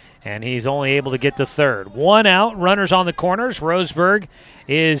away, and he's only able to get to third. 1 out, runners on the corners. Roseburg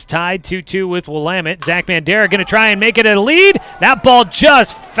is tied 2-2 with Willamette. Zach Mandera going to try and make it a lead. That ball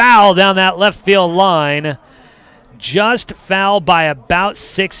just foul down that left field line. Just foul by about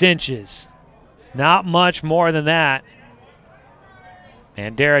 6 inches. Not much more than that.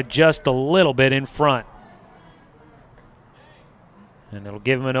 Mandera just a little bit in front. And it'll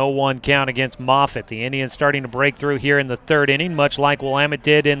give him an 0-1 count against Moffitt. The Indians starting to break through here in the third inning, much like Willamette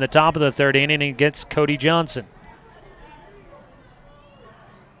did in the top of the third inning against Cody Johnson.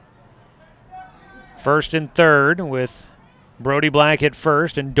 First and third with Brody Black at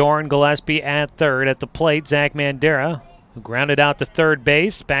first and Doran Gillespie at third. At the plate, Zach Mandera, who grounded out to third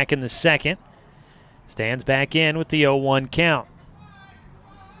base back in the second, stands back in with the 0-1 count.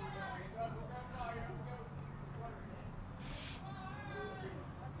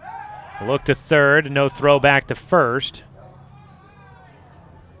 Look to third, no throw back to first.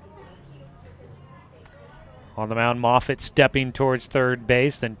 On the mound, Moffitt stepping towards third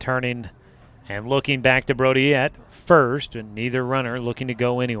base, then turning and looking back to Brody at first, and neither runner looking to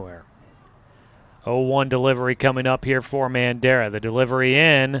go anywhere. 0-1 delivery coming up here for Mandera. The delivery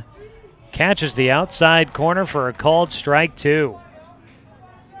in, catches the outside corner for a called strike 2.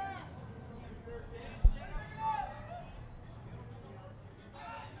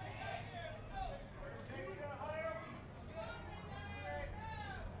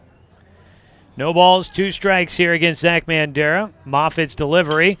 No balls, 2 strikes here against Zach Mandera. Moffitt's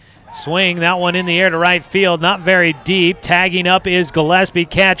delivery. Swing, that one in the air to right field, not very deep. Tagging up is Gillespie.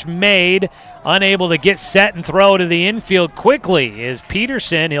 Catch made. Unable to get set and throw to the infield quickly is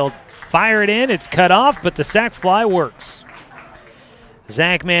Peterson. He'll fire it in. It's cut off, but the sac fly works.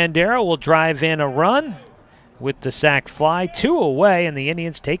 Zach Mandera will drive in a run with the sac fly. 2 away, and the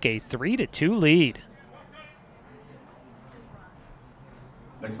Indians take a 3-2 lead.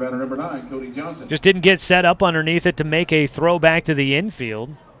 Next batter, number 9, Cody Johnson. Just didn't get set up underneath it to make a throw back to the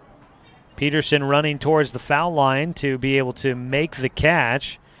infield. Peterson running towards the foul line to be able to make the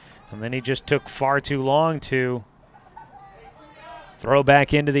catch. And then he just took far too long to throw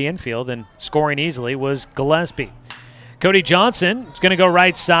back into the infield, and scoring easily was Gillespie. Cody Johnson is going to go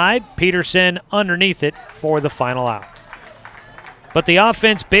right side. Peterson underneath it for the final out. But the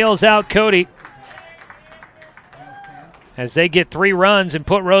offense bails out Cody as they get 3 runs and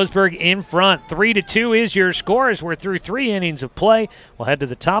put Roseburg in front. 3-2 is your score as we're through 3 innings of play. We'll head to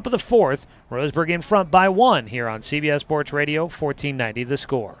the top of the 4th. Roseburg in front by 1 here on CBS Sports Radio 1490 The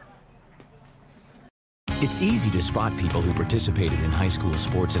Score. It's easy to spot people who participated in high school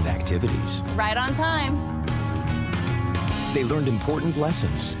sports and activities. Right on time. They learned important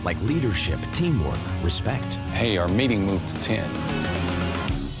lessons like leadership, teamwork, respect. Hey, our meeting moved to 10.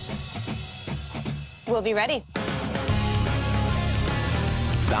 We'll be ready.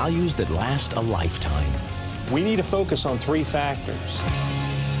 Values that last a lifetime. We need to focus on 3 factors.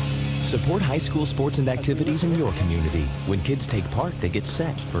 Support high school sports and activities in your community. When kids take part, they get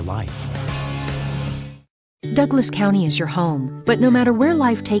set for life. Douglas County is your home, but no matter where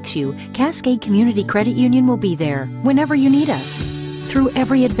life takes you, Cascade Community Credit Union will be there whenever you need us. Through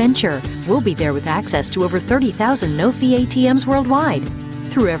every adventure, we'll be there with access to over 30,000 no-fee ATMs worldwide.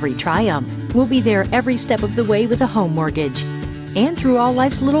 Through every triumph, we'll be there every step of the way with a home mortgage. And through all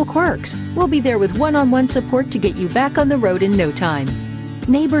life's little quirks, we'll be there with one-on-one support to get you back on the road in no time.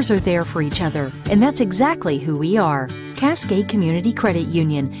 Neighbors are there for each other, and that's exactly who we are. Cascade Community Credit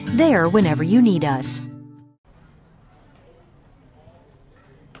Union, there whenever you need us.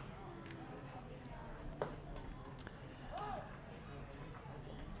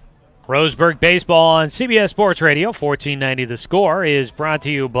 Roseburg Baseball on CBS Sports Radio 1490 The Score is brought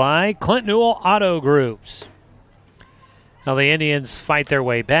to you by Clint Newell Auto Groups. Now the Indians fight their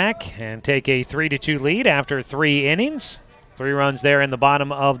way back and take a 3-2 lead after 3 innings. 3 runs there in the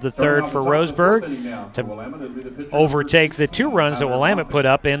bottom of the 3rd for Roseburg to overtake the 2 runs that Willamette put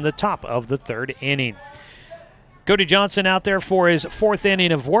up in the top of the 3rd inning. Cody Johnson out there for his 4th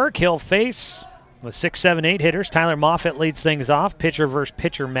inning of work. He'll face the 6, 7, 8 hitters. Tyler Moffitt leads things off. Pitcher versus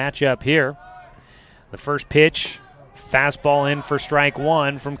pitcher matchup here. The first pitch, fastball in for strike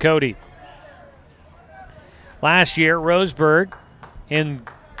 1 from Cody. Last year, Roseburg in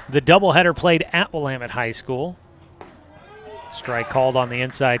the doubleheader played at Willamette High School. Strike called on the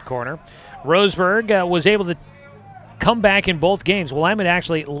inside corner. Roseburg was able to come back in both games. Willamette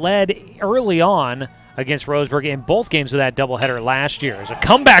actually led early on against Roseburg in both games of that doubleheader last year. As a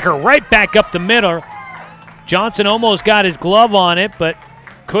comebacker right back up the middle. Johnson almost got his glove on it, but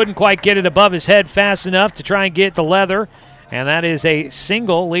couldn't quite get it above his head fast enough to try and get the leather. And that is a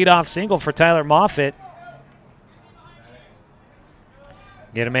single, leadoff single for Tyler Moffitt.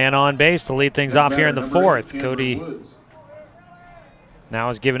 Get a man on base to lead things off here in the 4th. Cody now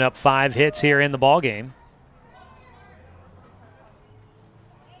has given up 5 hits here in the ballgame.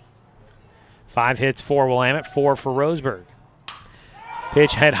 5 hits for Willamette, 4 for Roseburg.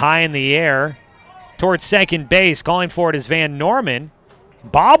 Pitch head high in the air towards second base. Calling for it is Van Norman.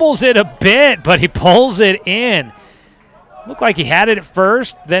 Bobbles it a bit, but he pulls it in. Looked like he had it at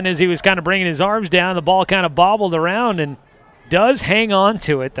first. Then as he was kind of bringing his arms down, the ball kind of bobbled around and does hang on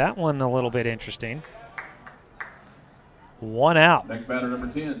to it. That one a little bit interesting. 1 out. Next batter, number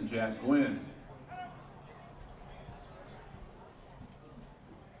 10, Jack Gwynn.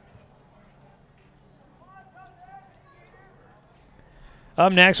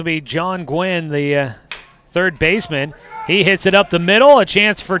 Up next will be John Gwynn, the 3rd baseman. He hits it up the middle, a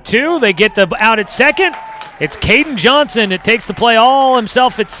chance for 2. They get the out at second. It's Caden Johnson that takes the play all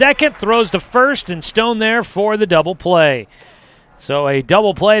himself at second, throws to first, and Stone there for the double play. So a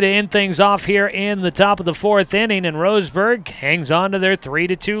double play to end things off here in the top of the 4th inning, and Roseburg hangs on to their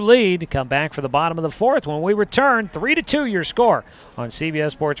 3-2 lead. Come back for the bottom of the 4th when we return. 3-2 your score on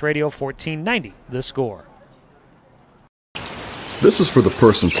CBS Sports Radio 1490 The Score. This is for the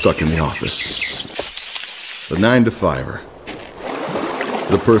person stuck in the office. The 9-to-5er.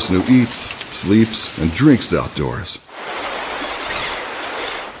 The person who eats, sleeps, and drinks the outdoors.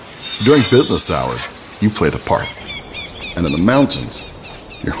 During business hours, you play the part. And in the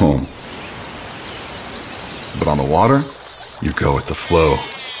mountains, you're home. But on the water, you go with the flow.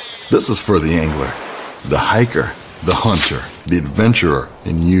 This is for the angler, the hiker, the hunter, the adventurer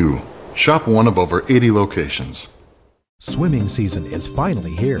in you. Shop one of over 80 locations. Swimming season is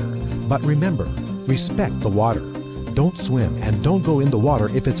finally here, But remember, respect the water. Don't swim and don't go in the water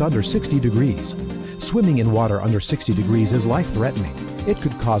if it's under 60 degrees. Swimming in water under 60 degrees is life-threatening. It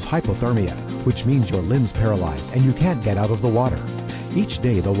could cause hypothermia, which means your limbs paralyzed and you can't get out of the water. Each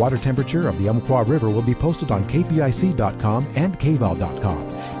day, the water temperature of the Umpqua River will be posted on kpic.com and kval.com,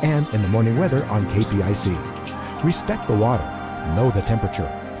 and in the morning weather on KPIC. Respect the water. Know the temperature.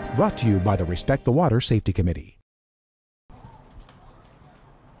 Brought to you by the Respect the Water Safety Committee.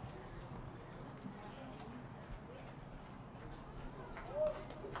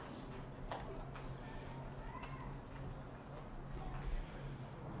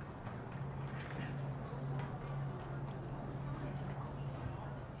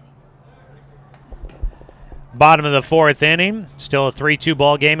 Bottom of the fourth inning. Still a 3-2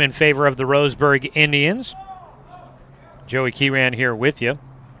 ball game in favor of the Roseburg Indians. Joey Keyran here with you.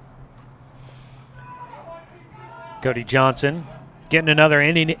 Cody Johnson getting another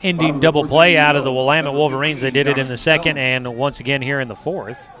ending double play out of the Willamette Wolverines. They did it in the second and once again here in the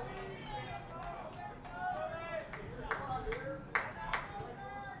fourth.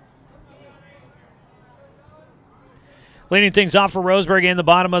 Leading things off for Roseburg in the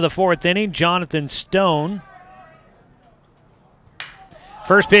bottom of the fourth inning, Jonathan Stone.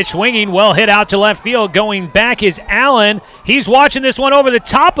 First pitch swinging, well hit out to left field. Going back is Allen. He's watching this one over the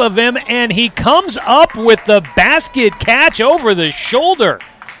top of him, and he comes up with the basket catch over the shoulder.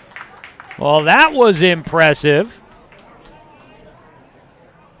 Well, that was impressive.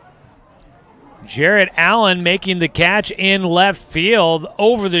 Jarrett Allen making the catch in left field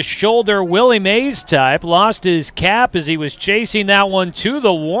over the shoulder, Willie Mays type. Lost his cap as he was chasing that one to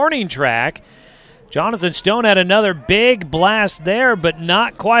the warning track. Jonathan Stone had another big blast there, but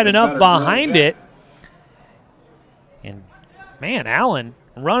not quite enough behind it. And, man, Allen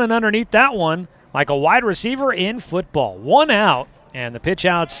running underneath that one like a wide receiver in football. One out, and the pitch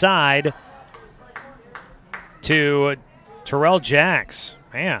outside to Terrell Jacks.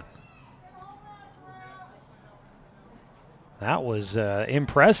 Man, that was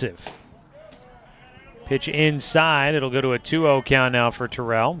impressive. Pitch inside. It'll go to a 2-0 count now for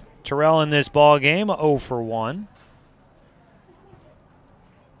Terrell. Terrell in this ball game, 0 for 1.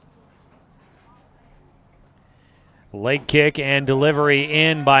 Leg kick and delivery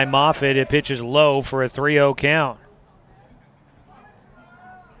in by Moffitt. It pitches low for a 3-0 count.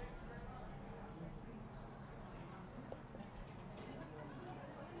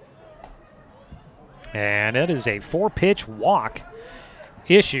 And it is a 4-pitch walk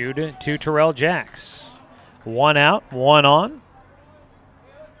issued to Terrell Jacks. One out, one on.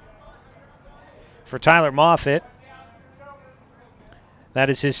 For Tyler Moffitt, that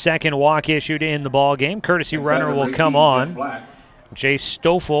is his second walk issued in the ball game. Courtesy runner will come on. Jay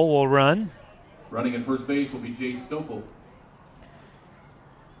Stoffel will run. Running at first base will be Jay Stoffel.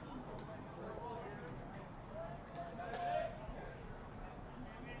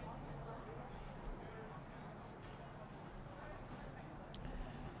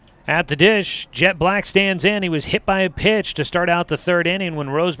 At the dish, Jet Black stands in. He was hit by a pitch to start out the third inning when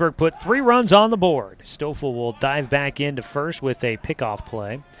Roseburg put 3 runs on the board. Stoffel will dive back into first with a pickoff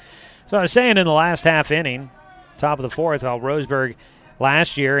play. So I was saying in the last half inning, top of the fourth, how Roseburg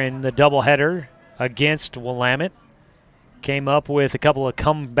last year in the doubleheader against Willamette came up with a couple of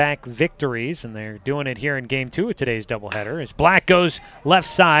comeback victories, and they're doing it here in Game 2 of today's doubleheader. As Black goes left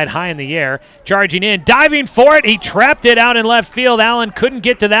side, high in the air, charging in, diving for it. He trapped it out in left field. Allen couldn't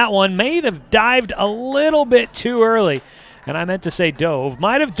get to that one. May have dived a little bit too early, and I meant to say dove.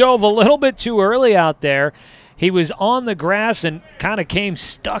 Might have dove a little bit too early out there. He was on the grass and kind of came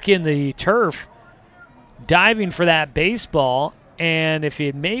stuck in the turf, diving for that baseball. And if he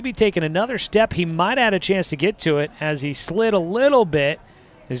had maybe taken another step, he might have had a chance to get to it as he slid a little bit.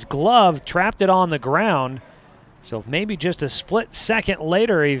 His glove trapped it on the ground. So maybe just a split second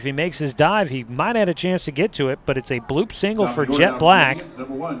later, if he makes his dive, he might have had a chance to get to it. But it's a bloop single for Jet Black.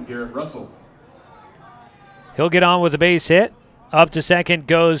 Number 1, Garrett Russell. He'll get on with a base hit. Up to second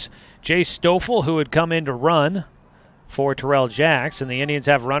goes Jay Stoffel, who had come in to run for Terrell Jacks. And the Indians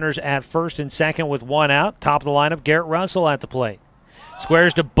have runners at first and second with one out. Top of the lineup, Garrett Russell at the plate.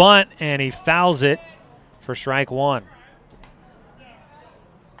 Squares to bunt, and he fouls it for strike one.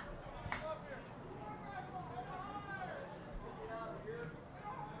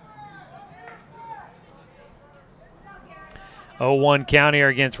 Oh, 1 count here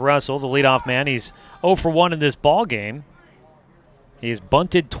against Russell, the leadoff man. He's 0 for 1 in this ball game. He's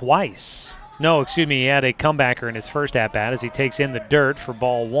bunted twice. No, excuse me, he had a comebacker in his first at-bat as he takes in the dirt for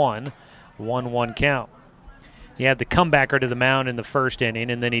ball 1. 1-1 count. He had the comebacker to the mound in the first inning,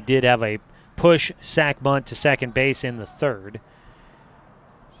 and then he did have a push sack bunt to second base in the third.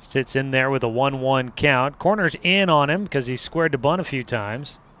 Sits in there with a 1-1 count. Corner's in on him because he squared the bunt a few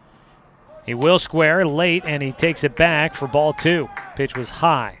times. He will square late, and he takes it back for ball 2. Pitch was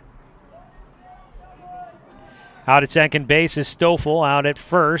high. Out at second base is Stoffel. Out at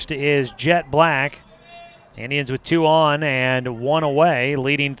first is Jet Black. Indians with 2 on and 1 away,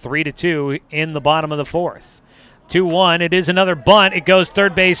 leading 3-2 in the bottom of the 4th. 2-1. It is another bunt. It goes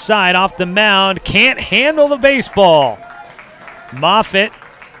third base side off the mound. Can't handle the baseball. Moffitt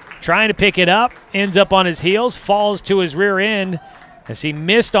trying to pick it up. Ends up on his heels. Falls to his rear end as he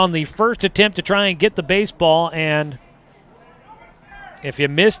missed on the first attempt to try and get the baseball. And if you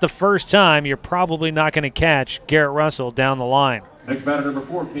miss the first time, you're probably not going to catch Garrett Russell down the line. Next batter, number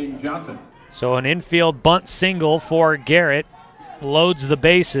 4, Caden Johnson. So an infield bunt single for Garrett. Loads the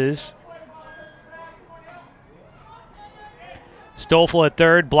bases. Stoffel at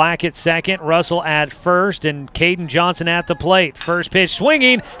third, Black at second, Russell at first, and Caden Johnson at the plate. First pitch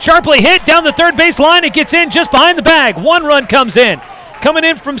swinging, sharply hit down the third base line. It gets in just behind the bag. 1 run comes in. Coming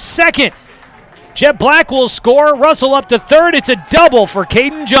in from second, Jet Black will score. Russell up to third. It's a double for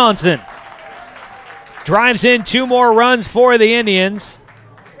Caden Johnson. Drives in 2 more runs for the Indians.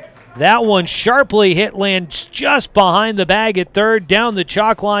 That one sharply hit, lands just behind the bag at third, down the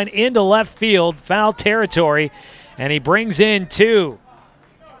chalk line into left field, foul territory, and he brings in 2.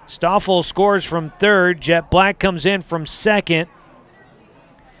 Stoffel scores from third. Jet Black comes in from second.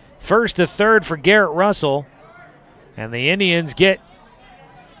 First to third for Garrett Russell, and the Indians get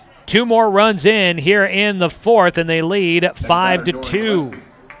 2 more runs in here in the 4th, and they lead 5-2.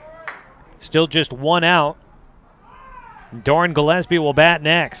 Still just 1 out. Doran Gillespie will bat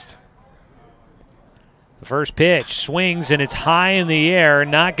next. The first pitch swings, and it's high in the air.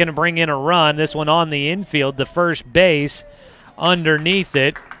 Not going to bring in a run. This one on the infield, the first base. Underneath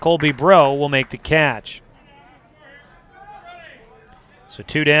it, Colby Bro will make the catch. So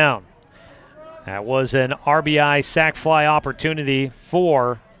 2 down. That was an RBI sac fly opportunity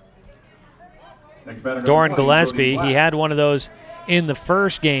for Doran Gillespie. He had one of those in the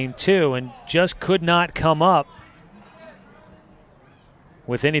first game, too, and just could not come up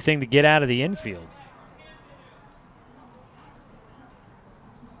with anything to get out of the infield.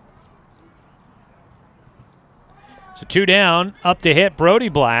 So 2 down, up to hit Brody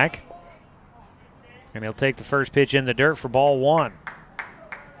Black. And he'll take the first pitch in the dirt for ball 1.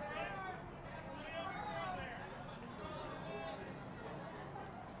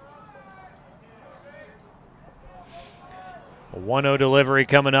 A 1-0 delivery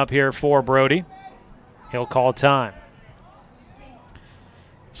coming up here for Brody. He'll call time.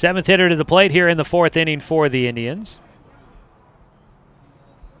 7th hitter to the plate here in the 4th inning for the Indians.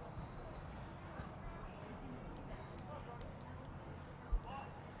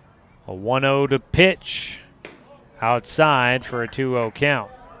 A 1-0 to pitch outside for a 2-0 count.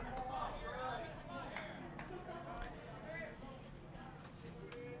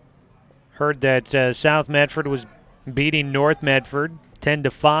 Heard that South Medford was beating North Medford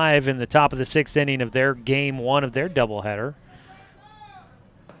 10-5 in the top of the 6th inning of their game 1 of their doubleheader.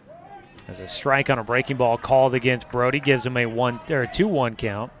 As a strike on a breaking ball called against Brody gives him a 2-1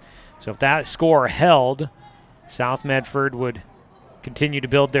 count. So if that score held, South Medford would continue to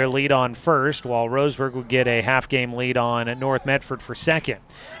build their lead on first, while Roseburg would get a half-game lead on North Medford for second.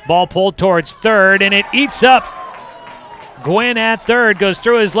 Ball pulled towards third, and it eats up. Gwynn at third, goes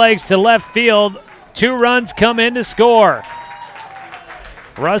through his legs to left field. 2 runs come in to score.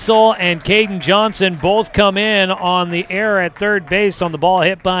 Russell and Caden Johnson both come in on the error at third base on the ball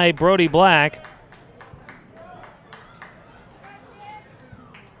hit by Brody Black.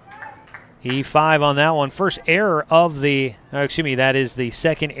 E5 on that one. First error of the, that is the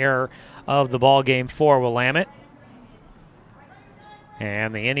second error of the ball game for Willamette.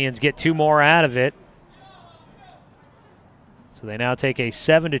 And the Indians get 2 more out of it. So they now take a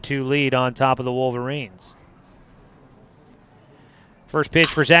 7-2 lead on top of the Wolverines. First pitch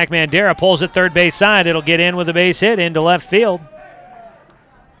for Zach Mandera, pulls it third base side. It'll get in with a base hit into left field.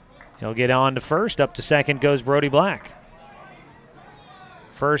 He'll get on to first. Up to second goes Brody Black.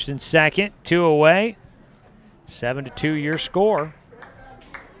 First and second, 2 away. 7-2 your score.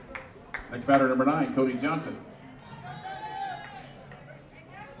 Next batter, number 9, Cody Johnson.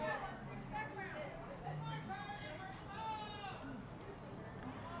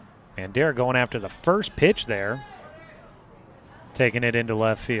 Mandera going after the first pitch there. Taking it into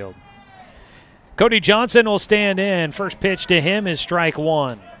left field. Cody Johnson will stand in. First pitch to him is strike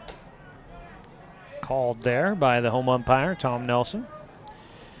 1. Called there by the home umpire, Tom Nelson.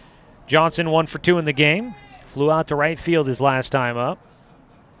 Johnson 1 for 2 in the game. Flew out to right field his last time up.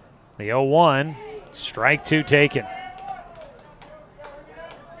 The 0-1, strike 2 taken.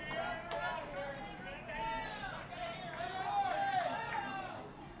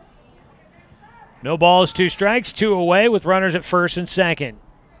 No balls, 2 strikes, 2 away with runners at first and second.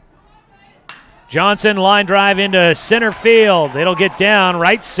 Johnson line drive into center field. It'll get down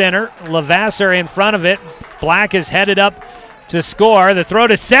right center. Lavasser in front of it. Black is headed up to score. The throw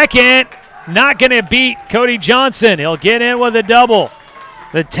to second. Not going to beat Cody Johnson. He'll get in with a double.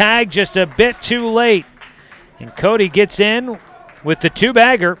 The tag just a bit too late. And Cody gets in with the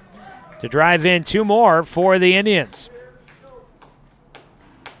 2-bagger to drive in 2 more for the Indians.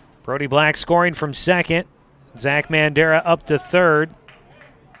 Brody Black scoring from second. Zach Mandera up to third.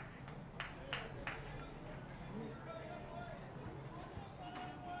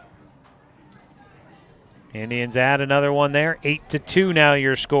 Indians add another one there. 8-2 now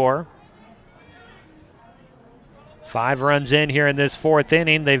your score. 5 runs in here in this 4th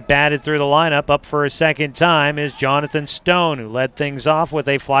inning. They've batted through the lineup. Up for a second time is Jonathan Stone, who led things off with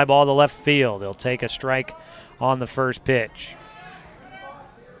a fly ball to left field. He'll take a strike on the first pitch.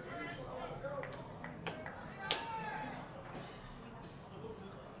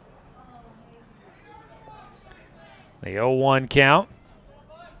 The 0-1 count.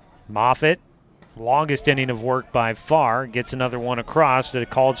 Moffitt, longest inning of work by far, gets another one across to a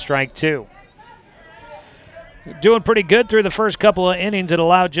called strike 2. Doing pretty good through the first couple of innings. It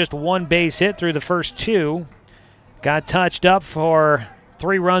allowed just 1 base hit through the first 2. Got touched up for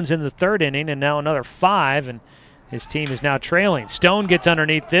 3 runs in the 3rd inning and now another 5, and his team is now trailing. Stone gets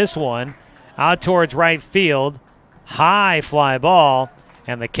underneath this one, out towards right field. High fly ball,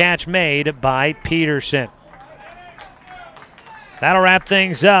 and the catch made by Peterson. That'll wrap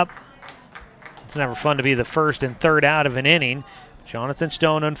things up. It's never fun to be the first and third out of an inning. Jonathan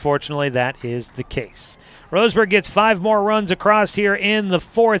Stone, unfortunately, that is the case. Roseburg gets 5 more runs across here in the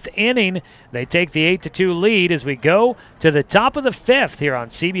 4th inning. They take the 8-2 lead as we go to the top of the 5th here on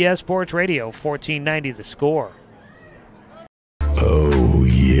CBS Sports Radio, 1490 The Score. Oh,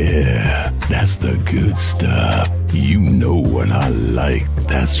 yeah, that's the good stuff. You know what I like.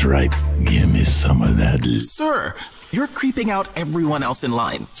 That's right. Give me some of that. Sir, you're creeping out everyone else in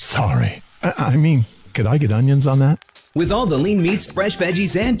line. Sorry. I mean, could I get onions on that? With all the lean meats, fresh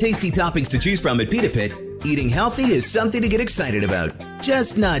veggies, and tasty toppings to choose from at Pita Pit, eating healthy is something to get excited about.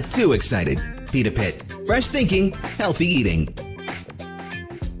 Just not too excited. Pita Pit. Fresh thinking, healthy eating.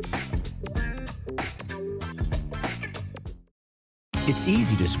 It's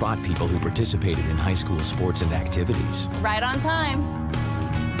easy to spot people who participated in high school sports and activities. Right on time.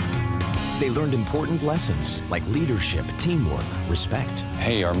 They learned important lessons like leadership, teamwork, respect.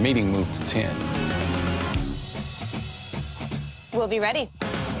 Hey, our meeting moved to 10. We'll be ready.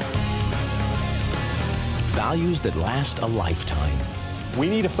 Values that last a lifetime. We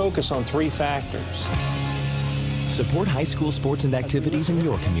need to focus on 3 factors. Support high school sports and activities in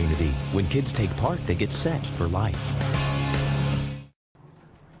your community. When kids take part, they get set for life.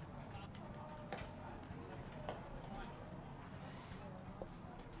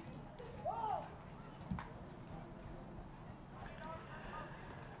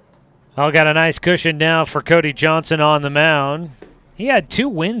 Got a nice cushion now for Cody Johnson on the mound. He had 2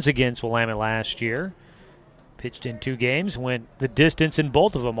 wins against Willamette last year. Pitched in 2 games, went the distance in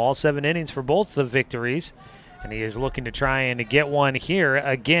both of them, all 7 innings for both the victories. And he is looking to try and get one here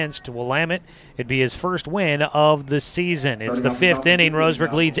against Willamette. It'd be his first win of the season. It's the 5th inning.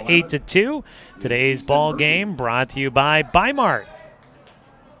 Roseburg leads 8-2. Today's ball game brought to you by Bi-Mart.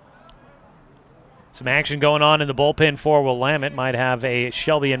 Some action going on in the bullpen for Willamette. Might have a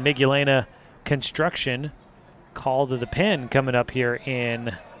Shelby and Migulena construction call to the pen coming up here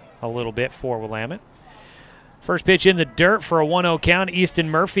in a little bit for Willamette. First pitch in the dirt for a 1-0 count. Easton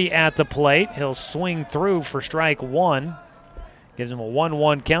Murphy at the plate. He'll swing through for strike 1. Gives him a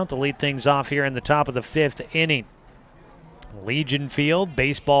 1-1 count to lead things off here in the top of the 5th inning. Legion Field,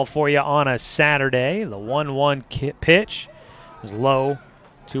 baseball for you on a Saturday. The 1-1 pitch is low,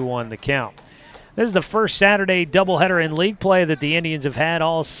 2-1 the count. This is the first Saturday doubleheader in league play that the Indians have had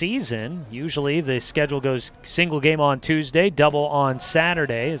all season. Usually the schedule goes single game on Tuesday, double on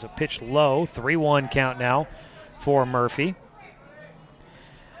Saturday. As a pitch low, 3-1 count now for Murphy.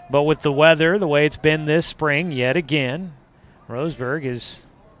 But with the weather, the way it's been this spring, yet again, Roseburg is,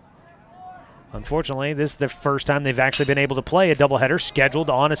 unfortunately, this is the first time they've actually been able to play a doubleheader scheduled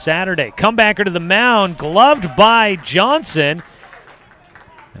on a Saturday. Comebacker to the mound, gloved by Johnson,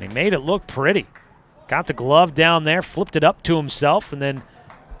 and he made it look pretty. Got the glove down there, flipped it up to himself, and then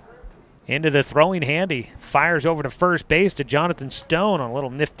into the throwing hand. He fires over to first base to Jonathan Stone on a little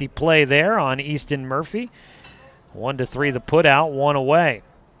nifty play there on Easton Murphy. 1-3 the put out, 1 away.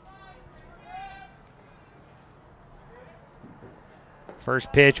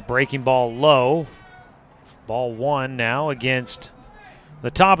 First pitch, breaking ball low. Ball 1 now against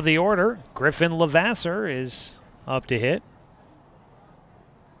The top of the order, Griffin Levasseur is up to hit.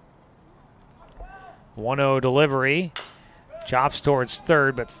 1-0 delivery. Chops towards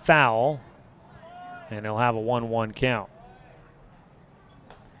third, but foul. And he'll have a 1-1 count.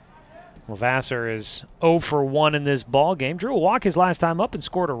 Levasseur is 0 for 1 in this ball game. Drew a walk his last time up and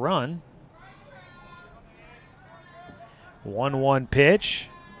scored a run. 1-1 pitch.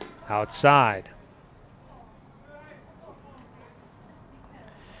 Outside.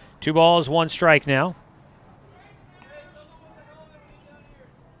 2 balls, 1 strike now.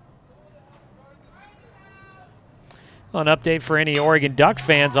 An update for any Oregon Duck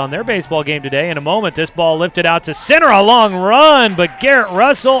fans on their baseball game today. In a moment, this ball lifted out to center, a long run, but Garrett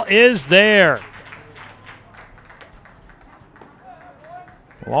Russell is there.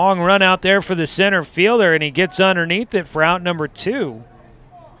 Long run out there for the center fielder, and he gets underneath it for out number 2.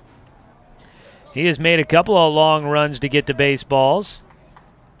 He has made a couple of long runs to get to baseballs.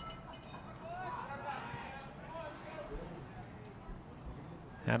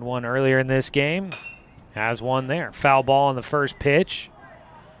 Had one earlier in this game. Has one there. Foul ball on the first pitch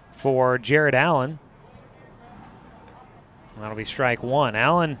for Jared Allen. That'll be strike 1.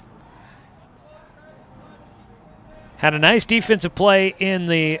 Allen had a nice defensive play in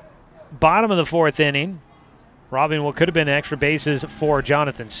the bottom of the 4th inning, robbing what could have been extra bases for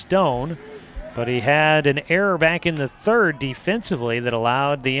Jonathan Stone, but he had an error back in the 3rd defensively that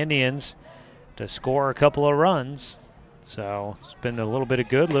allowed the Indians to score a couple of runs. So it's been a little bit of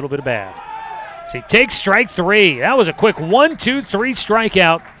good, a little bit of bad. So he takes strike 3. That was a quick 1-2-3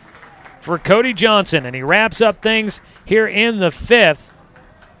 strikeout for Cody Johnson, and he wraps up things here in the 5th.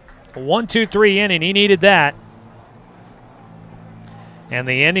 A 1-2-3 inning, he needed that. And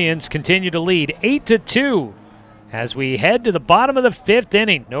the Indians continue to lead 8-2 as we head to the bottom of the 5th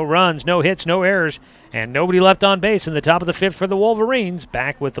inning. No runs, no hits, no errors, and nobody left on base in the top of the 5th for the Wolverines.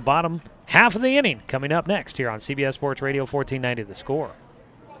 Back with the bottom half of the inning coming up next here on CBS Sports Radio 1490 The Score.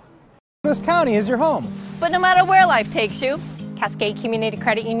 This county is your home. But no matter where life takes you, Cascade Community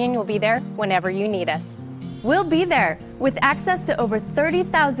Credit Union will be there whenever you need us. We'll be there with access to over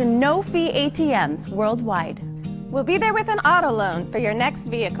 30,000 no-fee ATMs worldwide. We'll be there with an auto loan for your next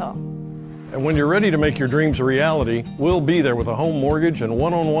vehicle. And when you're ready to make your dreams a reality, we'll be there with a home mortgage and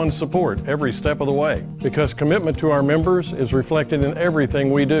one-on-one support every step of the way. Because commitment to our members is reflected in everything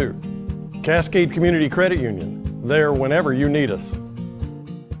we do. Cascade Community Credit Union, there whenever you need us.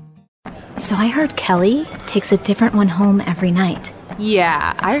 So I heard Kelly takes a different one home every night.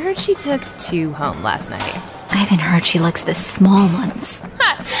 Yeah, I heard she took 2 home last night. I even heard she likes the small ones.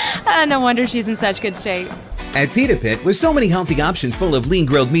 No wonder she's in such good shape. At Pita Pit, with so many healthy options full of lean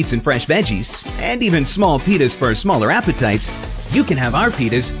grilled meats and fresh veggies, and even small pitas for smaller appetites, you can have our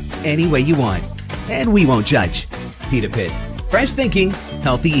pitas any way you want. And we won't judge. Pita Pit. Fresh thinking,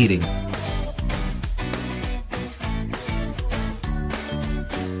 healthy eating.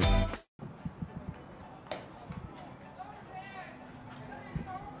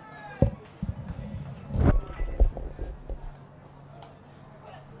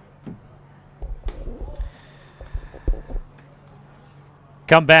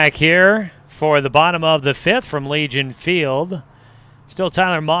 Come back here for the bottom of the 5th from Legion Field. Still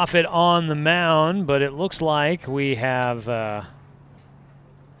Tyler Moffitt on the mound, but it looks like we have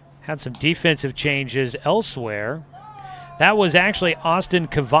had some defensive changes elsewhere. That was actually Austin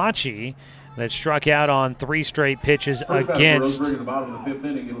Cavacci that struck out on 3 straight pitches against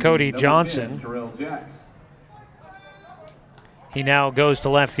Cody Johnson. He now goes to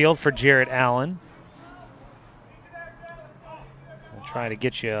left field for Jarrett Allen. Try to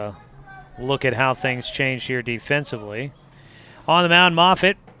get you a look at how things change here defensively. On the mound,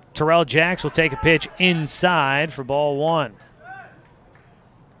 Moffitt. Terrell Jacks will take a pitch inside for ball 1.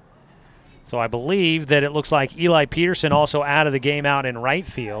 So I believe that it looks like Eli Peterson also out of the game out in right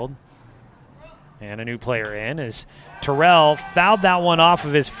field. And a new player in as Terrell fouled that one off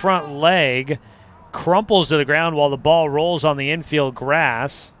of his front leg, crumples to the ground while the ball rolls on the infield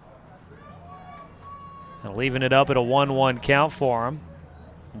grass. And leaving it up at a 1-1 count for him.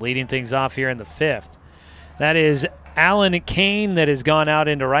 Leading things off here in the 5th. That is Alan Kane that has gone out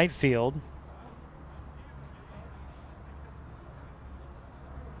into right field.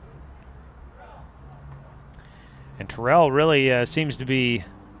 And Terrell really seems to be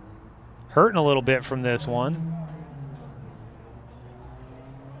hurting a little bit from this one.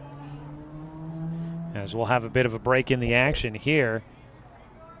 As we'll have a bit of a break in the action here.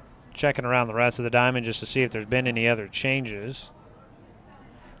 Checking around the rest of the diamond just to see if there's been any other changes.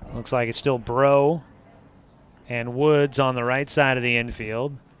 Looks like it's still Bro and Woods on the right side of the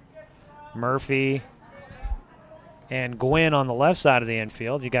infield. Murphy and Gwynn on the left side of the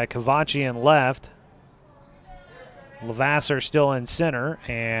infield. You got Cavacci in left. Levasseur still in center,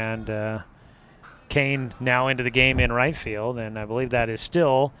 and Kane now into the game in right field, and I believe that is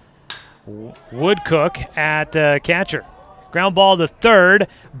still Woodcook at catcher. Ground ball to third,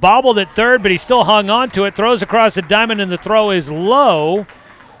 bobbled at third, but he still hung on to it, throws across the diamond, and the throw is low.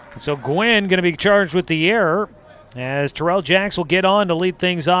 So Gwynn going to be charged with the error, as Terrell Jacks will get on to lead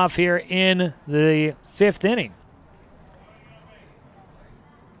things off here in the 5th inning.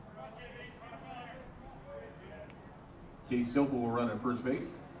 Stoffel will run at first base.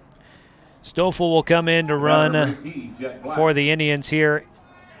 Stoffel will come in to run for the Indians here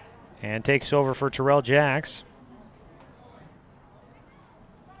and takes over for Terrell Jacks.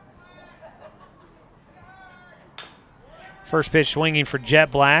 First pitch swinging for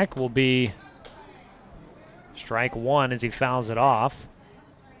Jet Black will be strike one as he fouls it off.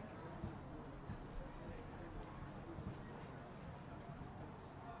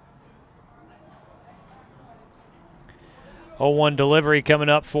 Oh, 1 delivery coming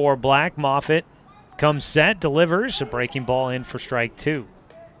up for Black. Moffitt comes set, delivers a breaking ball in for strike 2.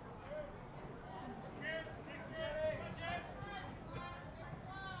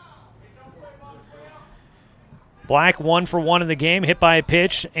 Black 1 for 1 in the game, hit by a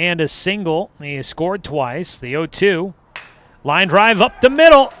pitch and a single. He has scored twice. The 0-2. Line drive up the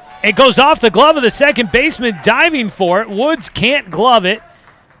middle. It goes off the glove of the second baseman, diving for it. Woods can't glove it.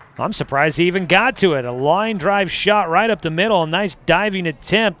 I'm surprised he even got to it. A line drive shot right up the middle. A nice diving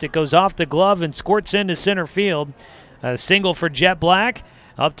attempt. It goes off the glove and squirts into center field. A single for Jet Black.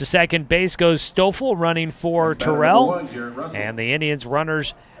 Up to second base goes Stoffel, running for Terrell. And the Indians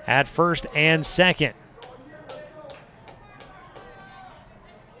runners at first and second.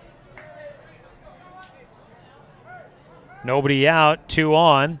 Nobody out, 2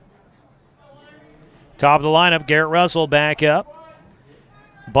 on. Top of the lineup, Garrett Russell back up.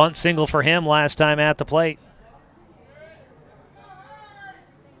 Bunt single for him last time at the plate.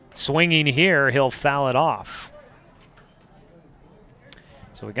 Swinging here, he'll foul it off.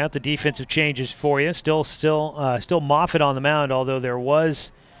 So we got the defensive changes for you. Still Moffitt on the mound, although there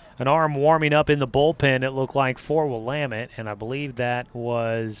was an arm warming up in the bullpen, it looked like, for Willamette, and I believe that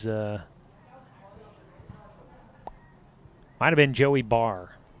was might have been Joey Barr.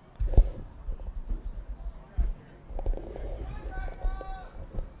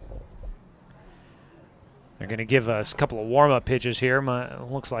 They're going to give us a couple of warm-up pitches here.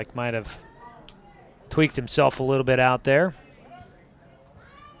 Looks like might have tweaked himself a little bit out there.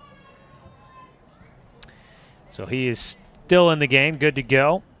 So he is still in the game, good to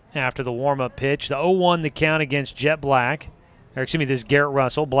go after the warm-up pitch. The 0-1 the count against Jet Black. Or excuse me, this is Garrett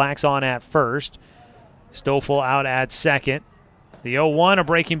Russell. Black's on at first. Stoffel out at second. The 0-1, a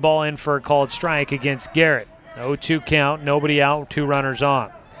breaking ball in for a called strike against Garrett. 0-2 count, nobody out, 2 runners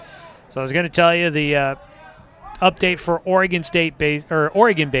on. So I was going to tell you the update for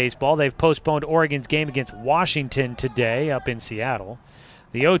Oregon baseball. They've postponed Oregon's game against Washington today up in Seattle.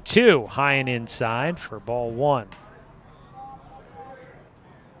 The 0-2 high and inside for ball 1.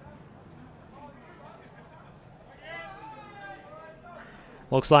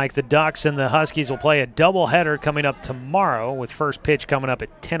 Looks like the Ducks and the Huskies will play a doubleheader coming up tomorrow, with first pitch coming up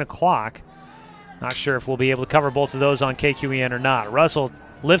at 10 o'clock. Not sure if we'll be able to cover both of those on KQEN or not. Russell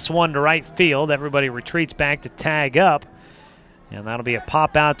lifts one to right field. Everybody retreats back to tag up. And that'll be a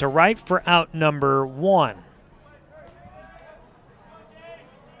pop out to right for out number 1.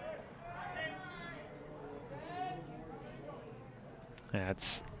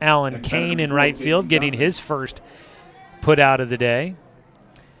 That's Alan Kane in right field getting his first put out of the day.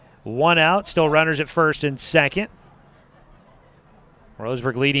 1 out, still runners at first and second.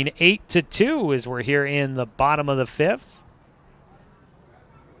 Roseburg leading 8-2 as we're here in the bottom of the 5th.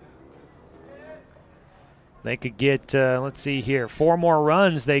 They could get, let's see here, 4 more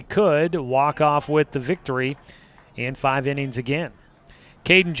runs. They could walk off with the victory in 5 innings again.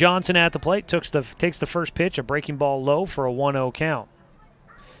 Caden Johnson at the plate takes the first pitch, a breaking ball low for a 1-0 count.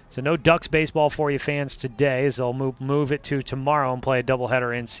 So no Ducks baseball for you fans today, as they'll move it to tomorrow and play a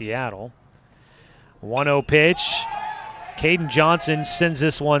doubleheader in Seattle. 1-0 pitch. Caden Johnson sends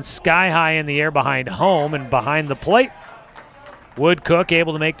this one sky high in the air behind home and behind the plate. Woodcook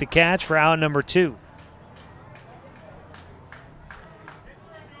able to make the catch for out number 2.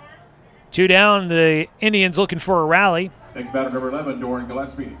 2 down, the Indians looking for a rally. Next batter, number 11, Doran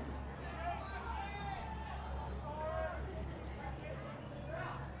Gillespie.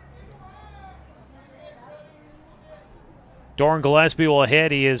 Doran Gillespie will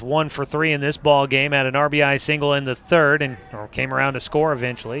hit. He is 1 for 3 in this ball game. Had an RBI single in the 3rd and came around to score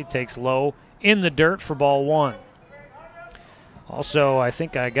eventually. Takes low in the dirt for ball 1. Also, I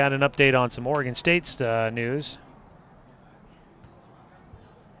think I got an update on some Oregon State's news.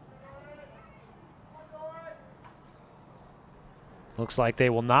 Looks like they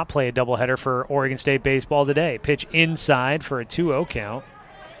will not play a doubleheader for Oregon State baseball today. Pitch inside for a 2-0 count.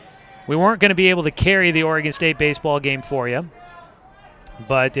 We weren't going to be able to carry the Oregon State baseball game for you,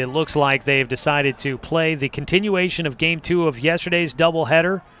 but it looks like they've decided to play the continuation of Game 2 of yesterday's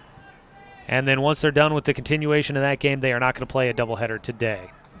doubleheader, and then once they're done with the continuation of that game, they are not going to play a doubleheader today.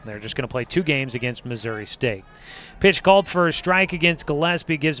 They're just going to play 2 games against Missouri State. Pitch called for a strike against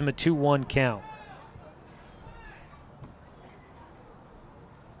Gillespie, gives him a 2-1 count.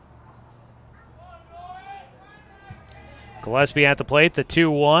 Gillespie at the plate, the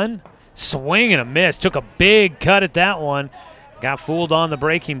 2-1. Swing and a miss. Took a big cut at that one. Got fooled on the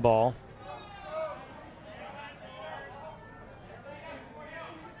breaking ball.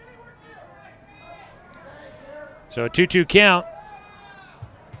 So a 2-2 count.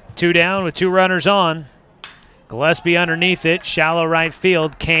 2 down with 2 runners on. Gillespie underneath it. Shallow right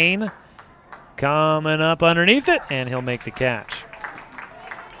field. Kane coming up underneath it, and he'll make the catch.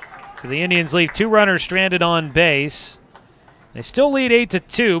 So the Indians leave 2 runners stranded on base. They still lead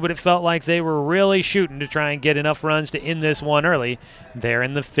 8-2, but it felt like they were really shooting to try and get enough runs to end this one early. They're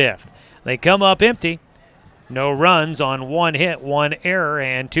in the 5th. They come up empty. No runs on 1 hit, 1 error,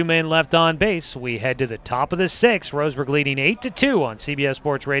 and 2 men left on base. We head to the top of the 6th. Roseburg leading 8-2 on CBS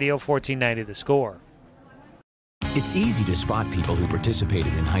Sports Radio, 1490 The Score. It's easy to spot people who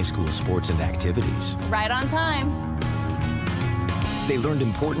participated in high school sports and activities. Right on time. They learned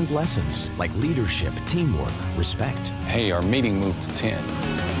important lessons like leadership, teamwork, respect. Hey, our meeting moved to 10.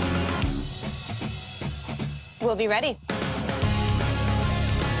 We'll be ready.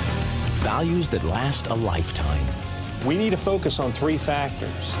 Values that last a lifetime. We need to focus on 3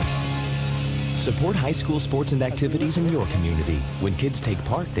 factors. Support high school sports and activities in your community. When kids take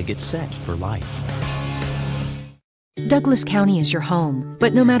part, they get set for life. Douglas County is your home,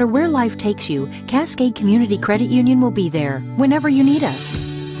 but no matter where life takes you, Cascade Community Credit Union will be there whenever you need us.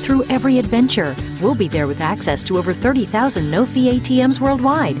 Through every adventure, we'll be there with access to over 30,000 no-fee ATMs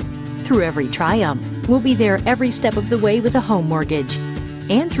worldwide. Through every triumph, we'll be there every step of the way with a home mortgage.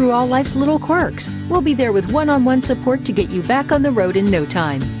 And through all life's little quirks, we'll be there with one-on-one support to get you back on the road in no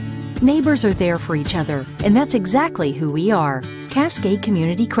time. Neighbors are there for each other, and that's exactly who we are. Cascade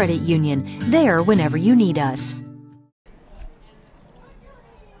Community Credit Union, there whenever you need us.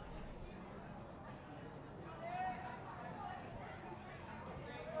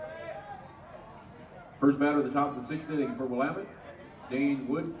 First batter at the top of the 6th inning for Willamette, Dane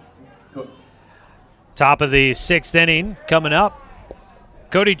Woodcook. Top of the 6th inning coming up.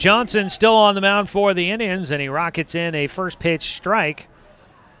 Cody Johnson still on the mound for the Indians, and he rockets in a first pitch strike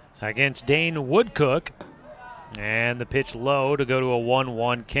against Dane Woodcook. And the pitch low to go to a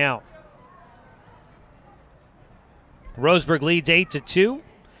 1-1 count. Roseburg leads 8-2.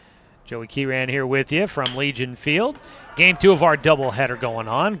 Joey Keyran here with you from Legion Field. Game 2 of our doubleheader going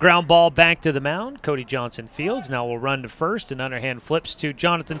on. Ground ball back to the mound. Cody Johnson fields. Now will run to first, and underhand flips to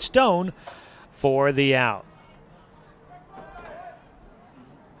Jonathan Stone for the out.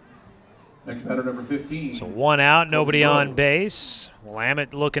 Next batter, number 15. So 1 out, nobody on base.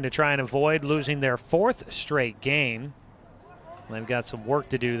 Willamette looking to try and avoid losing their 4th straight game. They've got some work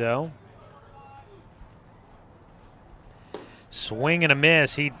to do, though. Swing and a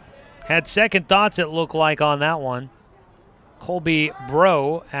miss. He had second thoughts, it looked like, on that one. Colby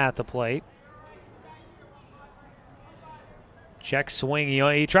Bro at the plate. Check swing.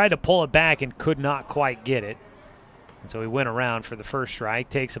 He tried to pull it back and could not quite get it. And so he went around for the first strike.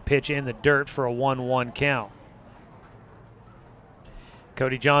 Takes a pitch in the dirt for a 1-1 count.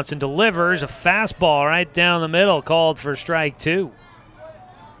 Cody Johnson delivers a fastball right down the middle, called for strike 2.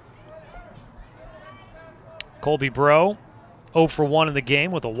 Colby Bro 0 for 1 in the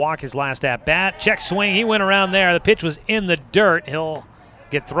game with a walk his last at bat. Check swing. He went around there. The pitch was in the dirt. He'll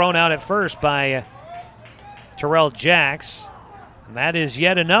get thrown out at first by Terrell Jacks. And that is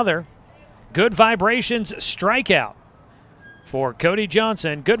yet another Good Vibrations strikeout for Cody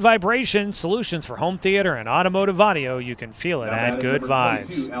Johnson. Good Vibrations, solutions for home theater and automotive audio. You can feel it at Good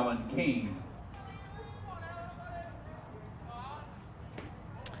Vibes. Alan Kane.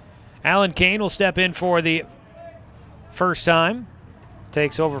 Alan Kane will step in for the first time.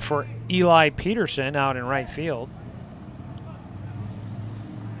 Takes over for Eli Peterson out in right field.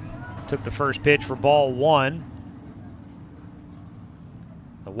 Took the first pitch for ball 1.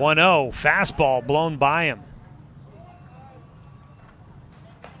 The 1-0 fastball blown by him.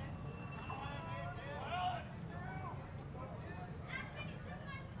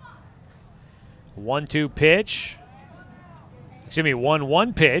 One-two pitch. Excuse me,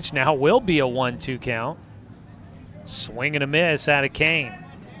 1-1 pitch. Now will be a 1-2 count. Swing and a miss out of Kane.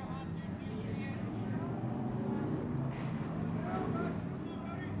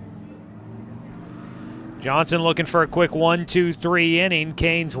 Johnson looking for a quick 1-2-3 inning.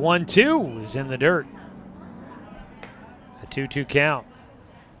 Kane's 1-2 is in the dirt. A 2-2 count.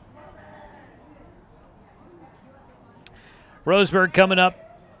 Roseburg coming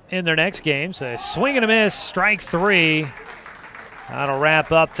up in their next game. So swing and a miss, strike 3. That'll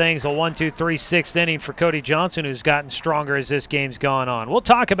wrap up things. A 1-2-3 6th inning for Cody Johnson, who's gotten stronger as this game's gone on. We'll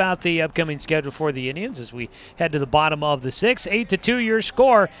talk about the upcoming schedule for the Indians as we head to the bottom of the 6th. 8-2 your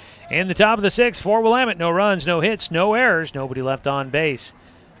score. In the top of the 6th for Willamette. No runs, no hits, no errors, nobody left on base.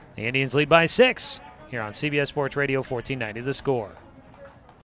 The Indians lead by 6 here on CBS Sports Radio 1490. The Score.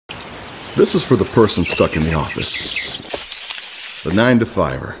 This is for the person stuck in the office. The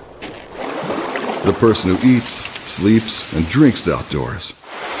 9-to-5er. The person who eats, sleeps, and drinks the outdoors.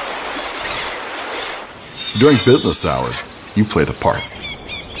 During business hours, you play the part.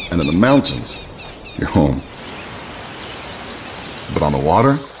 And in the mountains, you're home. But on the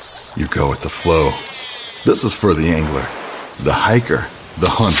water, you go with the flow. This is for the angler, the hiker, the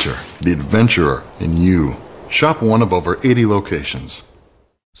hunter, the adventurer, and you. Shop one of over 80 locations.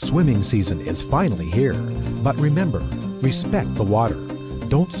 Swimming season is finally here. But remember, respect the water.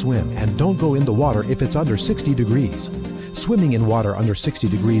 Don't swim and don't go in the water if it's under 60 degrees. Swimming in water under 60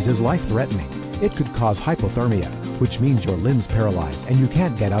 degrees is life-threatening. It could cause hypothermia, which means your limbs paralyzed and you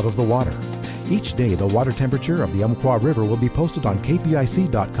can't get out of the water. Each day, the water temperature of the Umpqua River will be posted on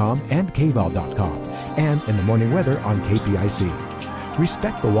kpic.com and kval.com, and in the morning weather on KPIC.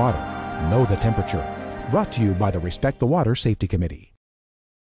 Respect the water. Know the temperature. Brought to you by the Respect the Water Safety Committee.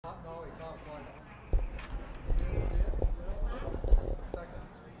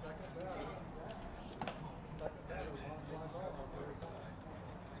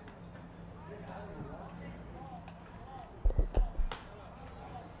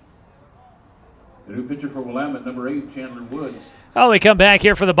 The new pitcher for Willamette, number 8, Chandler Woods. Oh, we come back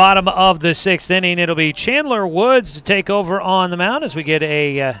here for the bottom of the 6th inning. It'll be Chandler Woods to take over on the mound as we get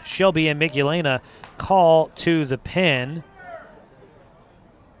a Shelby and Migulena call to the pen.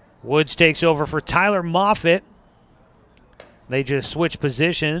 Woods takes over for Tyler Moffitt. They just switch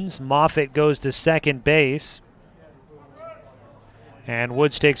positions. Moffitt goes to second base. And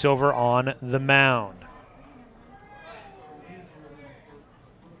Woods takes over on the mound.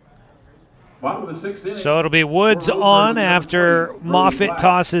 Bottom of the 6th inning. So it'll be Woods on after Moffitt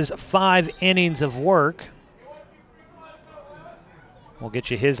tosses 5 innings of work. We'll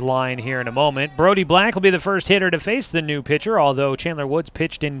get you his line here in a moment. Brody Black will be the first hitter to face the new pitcher, although Chandler Woods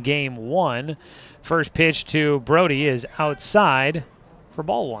pitched in game 1. First pitch to Brody is outside for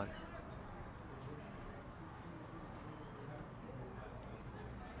ball 1.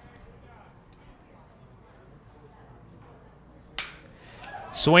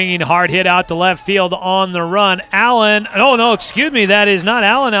 Swinging hard hit out to left field on the run. Allen, oh no, excuse me, that is not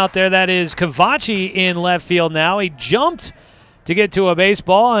Allen out there. That is Cavacci in left field now. He jumped to get to a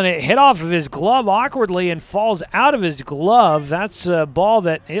baseball, and it hit off of his glove awkwardly and falls out of his glove. That's a ball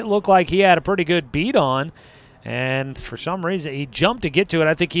that it looked like he had a pretty good beat on, and for some reason he jumped to get to it.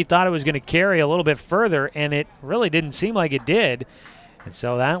 I think he thought it was going to carry a little bit further, and it really didn't seem like it did. And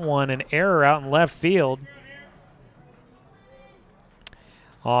so that one, an error out in left field.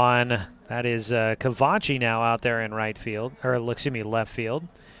 That is Cavacci now out there in right field, or excuse me, left field,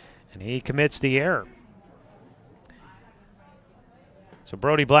 and he commits the error. So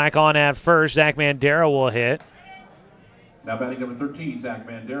Brody Black on at first. Zach Mandera will hit. Now batting number 13, Zach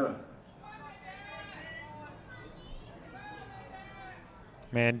Mandera.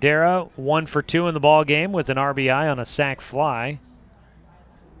 Mandera 1 for 2 in the ball game with an RBI on a sac fly.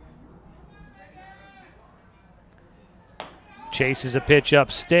 Chases a pitch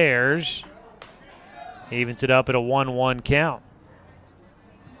upstairs. Evens it up at a 1-1 count.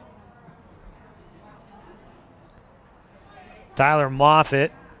 Tyler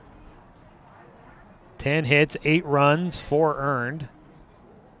Moffitt, 10 hits, 8 runs, 4 earned.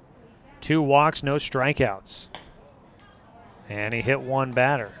 2 walks, no strikeouts. And he hit 1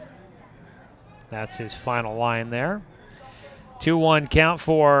 batter. That's his final line there. 2-1 count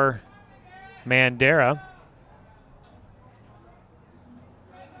for Mandera.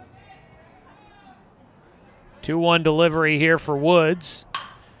 Two-one delivery here for Woods.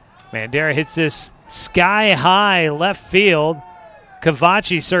 Mandera hits this sky-high left field.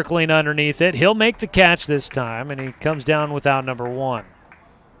 Cavacci circling underneath it. He'll make the catch this time, and he comes down without number 1.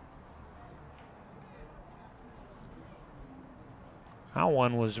 That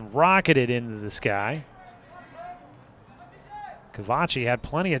one was rocketed into the sky. Cavacci had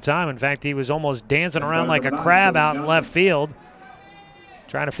plenty of time. In fact, he was almost dancing around like a crab out in left field,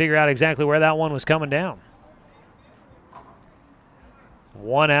 trying to figure out exactly where that one was coming down.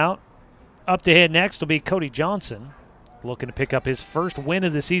 1 out. Up to hit next will be Cody Johnson, looking to pick up his first win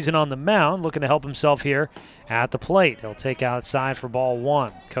of the season on the mound, looking to help himself here at the plate. He'll take outside for ball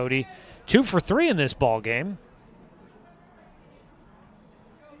 1. Cody 2 for 3 in this ball game.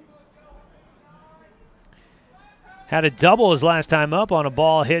 Had a double his last time up on a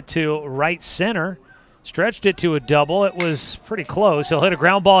ball hit to right center. Stretched it to a double. It was pretty close. He'll hit a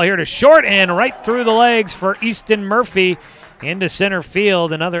ground ball here to short and right through the legs for Easton Murphy into center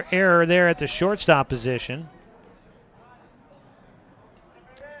field. Another error there at the shortstop position.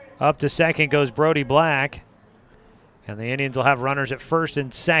 Up to second goes Brody Black. And the Indians will have runners at first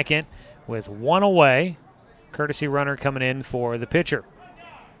and second with 1 away. Courtesy runner coming in for the pitcher.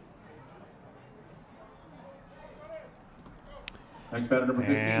 Next batter, number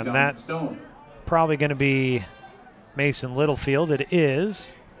 15, and Jonathan that Stone. Probably going to be Mason Littlefield. It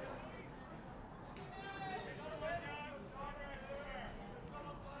is.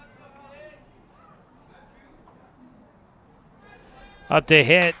 Up to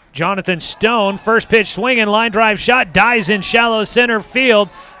hit, Jonathan Stone. First pitch swinging, line drive shot, dies in shallow center field.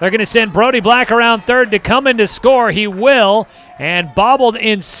 They're going to send Brody Black around third to come in to score. He will, and bobbled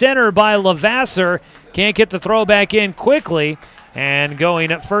in center by Lavasser. Can't get the throw back in quickly. And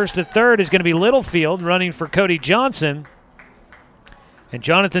going at first to third is going to be Littlefield, running for Cody Johnson. And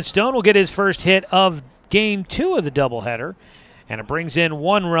Jonathan Stone will get his first hit of game 2 of the doubleheader. And it brings in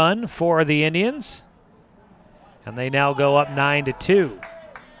 1 run for the Indians. And they now go up 9-2.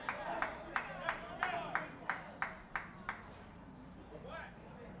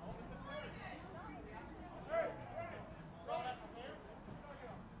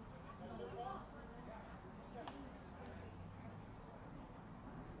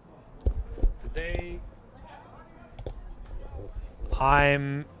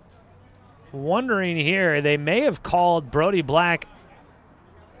 I'm wondering here, they may have called Brody Black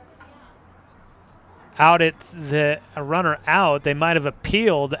out at the runner out. They might have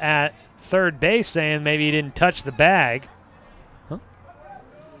appealed at third base saying maybe he didn't touch the bag. Huh?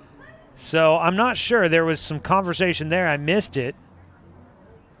 So I'm not sure. There was some conversation there. I missed it.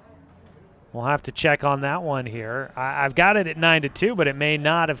 We'll have to check on that one here. I've got it at 9-2, but it may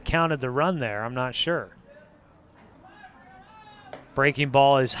not have counted the run there. I'm not sure. Breaking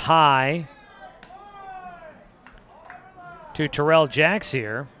ball is high to Terrell Jacks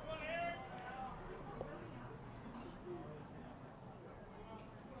here.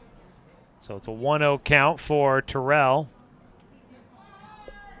 So it's a 1-0 count for Terrell.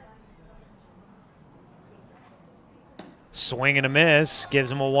 Swing and a miss gives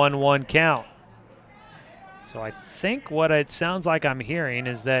him a 1-1 count. So I think what it sounds like I'm hearing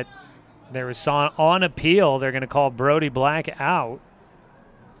is that there was on appeal, they're going to call Brody Black out.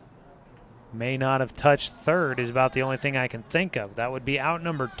 May not have touched third is about the only thing I can think of. That would be out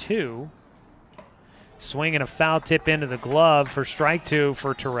number 2. Swinging a foul tip into the glove for strike 2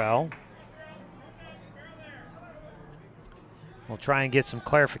 for Terrell. We'll try and get some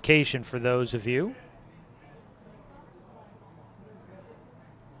clarification for those of you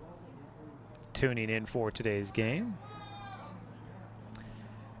tuning in for today's game.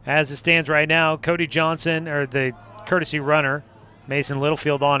 As it stands right now, Cody Johnson, or the courtesy runner, Mason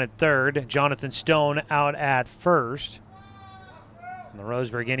Littlefield on at third, Jonathan Stone out at first. And the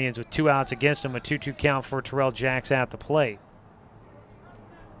Roseburg Indians with 2 outs against them, a 2-2 count for Terrell Jacks at the plate.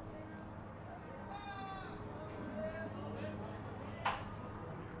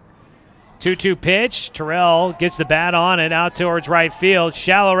 Two-two pitch. Terrell gets the bat on it out towards right field.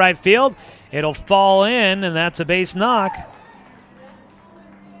 Shallow right field. It'll fall in, and that's a base knock.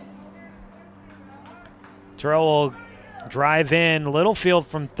 Terrell will drive in Littlefield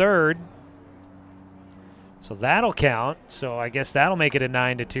from third. So that'll count. So I guess that'll make it a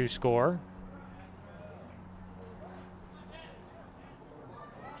 9-2 score.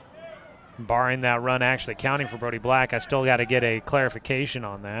 Barring that run actually counting for Brody Black, I still got to get a clarification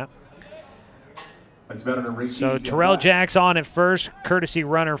on that. So Terrell Jacks on at first, courtesy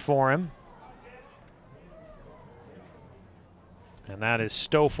runner for him. And that is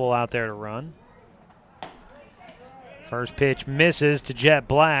Stoffel out there to run. First pitch misses to Jet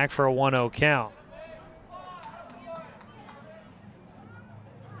Black for a 1-0 count.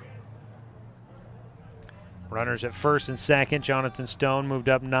 Runners at first and second. Jonathan Stone moved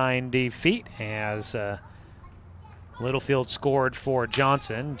up 90 feet as Littlefield scored for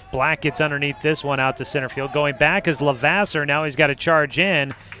Johnson. Black gets underneath this one out to center field. Going back is Lavasser. Now he's got to charge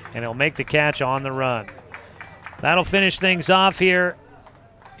in, and he'll make the catch on the run. That'll finish things off here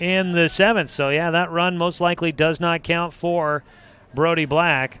in the 7th. So, yeah, that run most likely does not count for Brody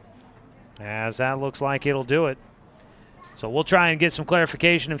Black, as that looks like it'll do it. So we'll try and get some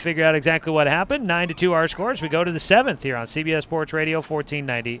clarification and figure out exactly what happened. 9-2 our scores. We go to the 7th here on CBS Sports Radio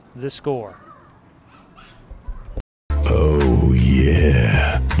 1490, The Score. Oh,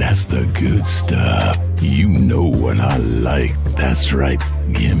 yeah, that's the good stuff. You know what I like. That's right.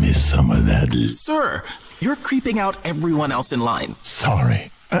 Give me some of that. Sir, you're creeping out everyone else in line. Sorry.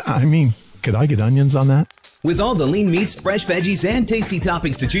 I mean, could I get onions on that? With all the lean meats, fresh veggies, and tasty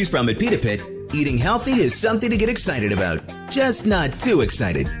toppings to choose from at Pita Pit, eating healthy is something to get excited about. Just not too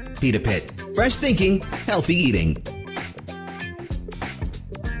excited. Pita Pit. Fresh thinking, healthy eating.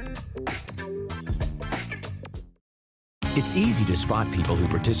 It's easy to spot people who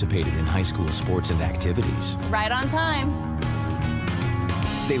participated in high school sports and activities. Right on time.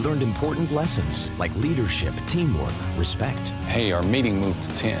 They learned important lessons like leadership, teamwork, respect. Hey, our meeting moved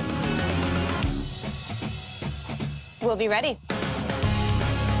to 10. We'll be ready.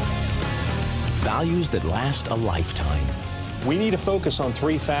 Values that last a lifetime. We need to focus on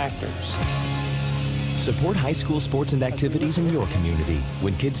 3 factors. Support high school sports and activities in your community.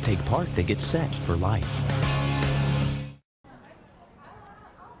 When kids take part, they get set for life.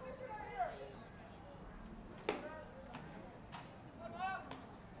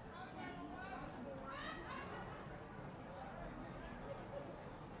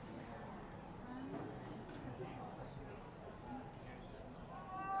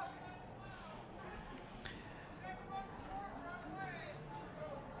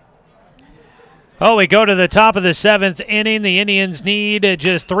 Oh, we go to the top of the 7th inning. The Indians need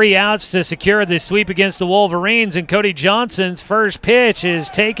just 3 outs to secure the sweep against the Wolverines, and Cody Johnson's first pitch is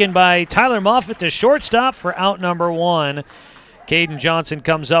taken by Tyler Moffitt to shortstop for out number 1. Caden Johnson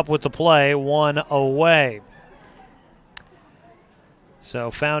comes up with the play, 1 away.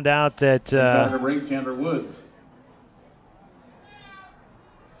 So found out that Chandler Woods.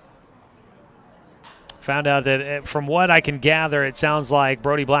 Found out that, from what I can gather, it sounds like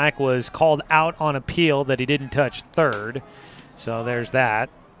Brody Black was called out on appeal that he didn't touch third. So there's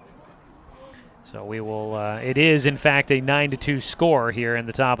that. So we will, it is, in fact, a 9-2 score here in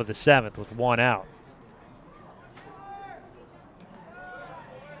the top of the 7th with 1 out.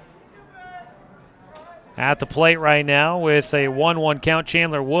 At the plate right now with a 1-1 count,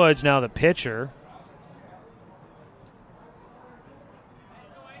 Chandler Woods, now the pitcher.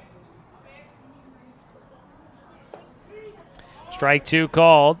 Strike 2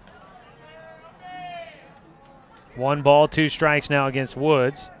 called. 1 ball, 2 strikes now against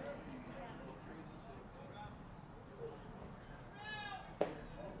Woods.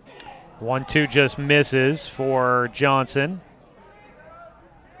 One, 2 just misses for Johnson.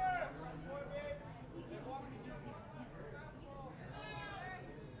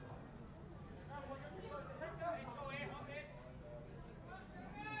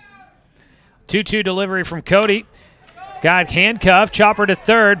 Two delivery from Cody. Got handcuffed, chopper to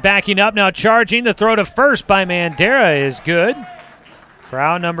third, backing up, now charging. The throw to first by Mandera is good for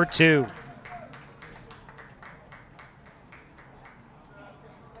out number 2.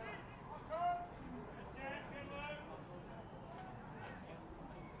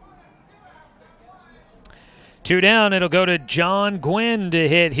 Two down, it'll go to John Gwynn to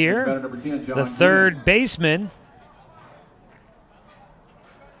hit here, the third baseman.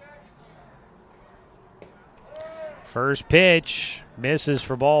 First pitch, misses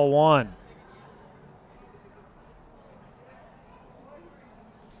for ball 1.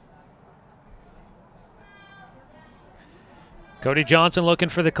 Cody Johnson looking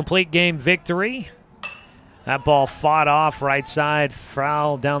for the complete game victory. That ball fought off right side,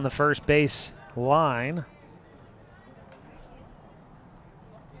 foul down the first base line.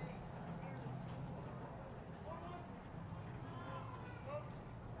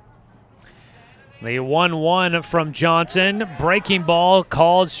 The 1-1 from Johnson. Breaking ball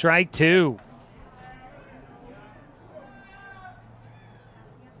called strike 2.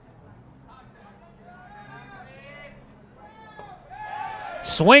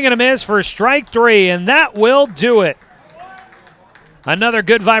 Swing and a miss for strike 3, and that will do it. Another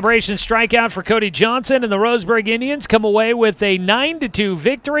good vibration strikeout for Cody Johnson, and the Roseburg Indians come away with a 9-2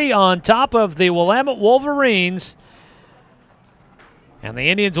 victory on top of the Willamette Wolverines. And the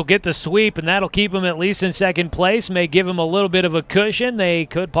Indians will get the sweep, and that'll keep them at least in second place. May give them a little bit of a cushion. They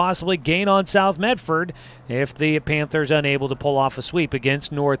could possibly gain on South Medford if the Panthers are unable to pull off a sweep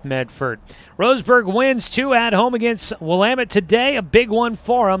against North Medford. Roseburg wins 2 at home against Willamette today, a big one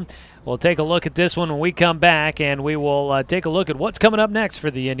for them. We'll take a look at this one when we come back, and we will take a look at what's coming up next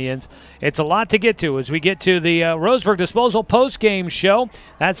for the Indians. It's a lot to get to as we get to the Roseburg Disposal post-game show.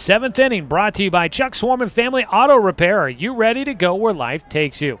 That's 7th inning, brought to you by Chuck Swarman Family Auto Repair. Are you ready to go where life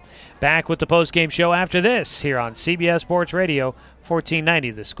takes you? Back with the post-game show after this here on CBS Sports Radio,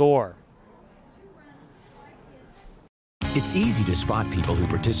 1490 The Score. It's easy to spot people who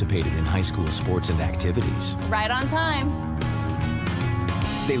participated in high school sports and activities. Right on time.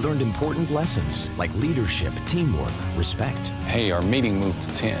 They learned important lessons like leadership, teamwork, respect. Hey, our meeting moved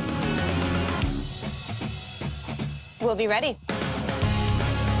to 10. We'll be ready.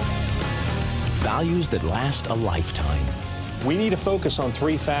 Values that last a lifetime. We need to focus on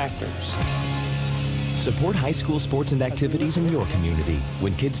 3 factors. Support high school sports and activities in your community.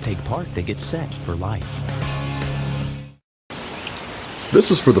 When kids take part, they get set for life. This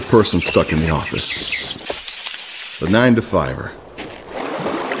is for the person stuck in the office. The 9-to-5er.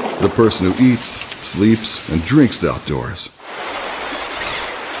 The person who eats, sleeps, and drinks the outdoors.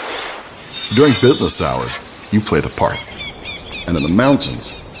 During business hours, you play the part. And in the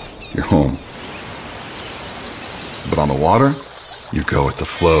mountains, you're home. But on the water, you go with the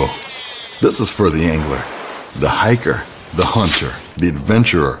flow. This is for the angler, the hiker, the hunter, the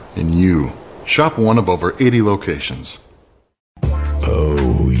adventurer in you. Shop one of over 80 locations.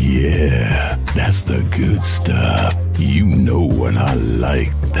 Oh, yeah, that's the good stuff. You know what I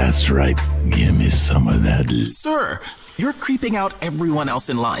like. That's right. Give me some of that. Sir, you're creeping out everyone else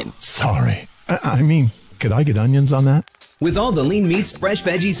in line. Sorry. I mean, could I get onions on that? With all the lean meats, fresh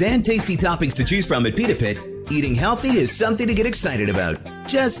veggies, and tasty toppings to choose from at Pita Pit, eating healthy is something to get excited about.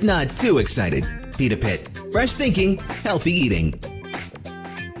 Just not too excited. Pita Pit. Fresh thinking, healthy eating.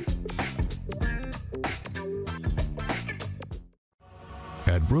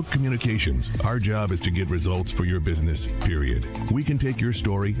 At Brook Communications, our job is to get results for your business, period. We can take your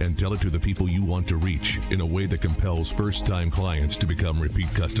story and tell it to the people you want to reach in a way that compels first-time clients to become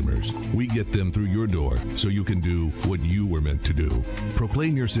repeat customers. We get them through your door so you can do what you were meant to do.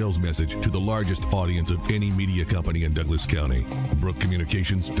 Proclaim your sales message to the largest audience of any media company in Douglas County. Brook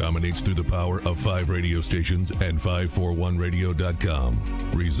Communications dominates through the power of 5 radio stations and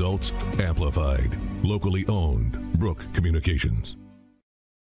 541radio.com. Results amplified. Locally owned. Brook Communications.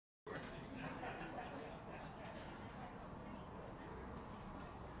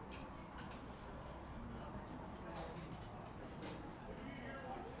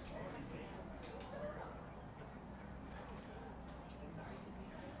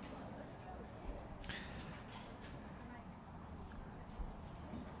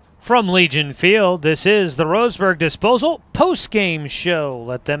 From Legion Field, this is the Roseburg Disposal post-game show.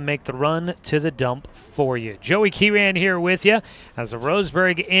 Let them make the run to the dump for you. Joey Kieran here with you as the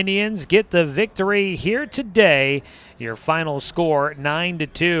Roseburg Indians get the victory here today. Your final score,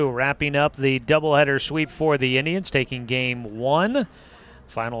 9-2, wrapping up the doubleheader sweep for the Indians, taking game 1.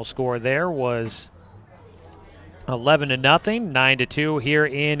 Final score there was 11-0, 9-2 here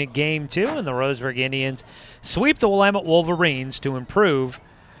in game 2, and the Roseburg Indians sweep the Willamette Wolverines to improve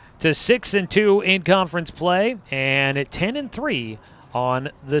to 6-2 in conference play and at 10-3 on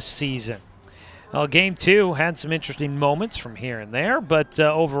the season. Well, game 2 had some interesting moments from here and there, but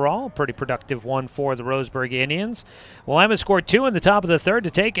overall, a pretty productive one for the Roseburg Indians. Willamette scored 2 in the top of the third to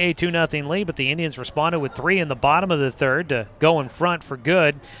take a 2-0 lead, but the Indians responded with 3 in the bottom of the third to go in front for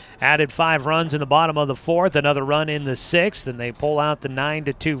good. Added 5 runs in the bottom of the fourth, another run in the sixth, and they pull out the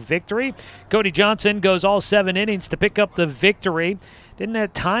 9-2 victory. Cody Johnson goes all 7 innings to pick up the victory. Didn't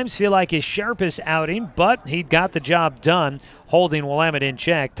at times feel like his sharpest outing, but he got the job done, holding Willamette in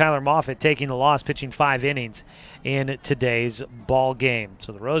check. Tyler Moffitt taking the loss, pitching 5 innings in today's ball game.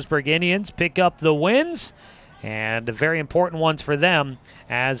 So the Roseburg Indians pick up the wins, and very important ones for them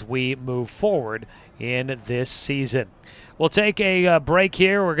as we move forward in this season. We'll take a break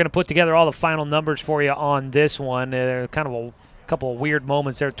here. We're going to put together all the final numbers for you on this one. Kind of a couple of weird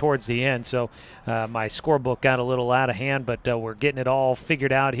moments there towards the end, so my scorebook got a little out of hand, but we're getting it all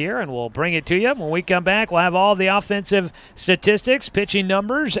figured out here, and we'll bring it to you. When we come back, we'll have all the offensive statistics, pitching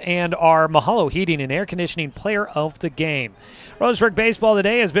numbers, and our Mahalo Heating and Air Conditioning Player of the Game. Roseburg Baseball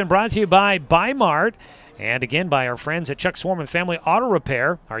today has been brought to you by Mart, and again by our friends at Chuck Swarman Family Auto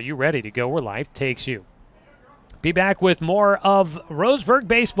Repair. Are you ready to go where life takes you? Be back with more of Roseburg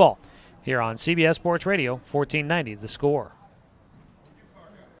Baseball here on CBS Sports Radio, 1490 The Score.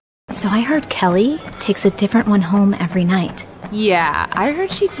 So I heard Kelly takes a different one home every night. Yeah, I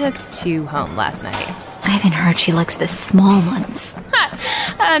heard she took 2 home last night. I even heard she likes the small ones.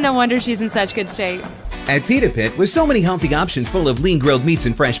 No wonder she's in such good shape. At Pita Pit, with so many healthy options full of lean grilled meats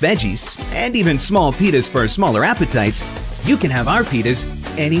and fresh veggies, and even small pitas for smaller appetites, You can have our pitas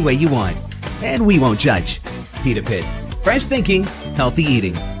any way you want, and we won't judge. Pita Pit. Fresh thinking, healthy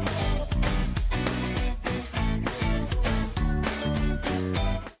eating.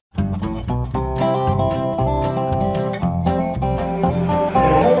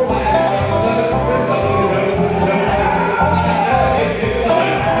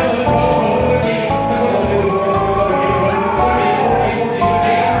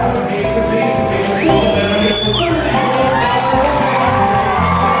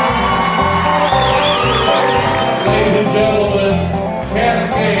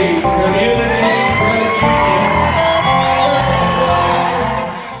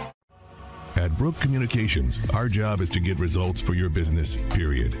 Our job is to get results for your business,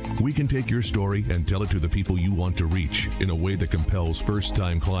 period. We can take your story and tell it to the people you want to reach in a way that compels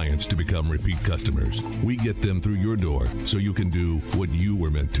first-time clients to become repeat customers. We get them through your door so you can do what you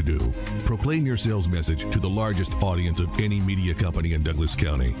were meant to do. Proclaim your sales message to the largest audience of any media company in Douglas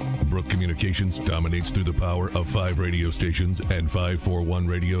County. Brook Communications dominates through the power of 5 radio stations and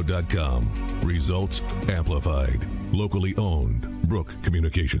 541radio.com. Results amplified. Locally owned. Brook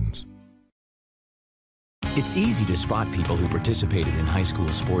Communications. It's easy to spot people who participated in high school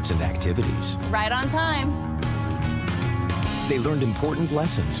sports and activities. Right on time. They learned important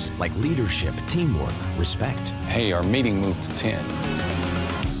lessons like leadership, teamwork, respect. Hey, our meeting moved to 10.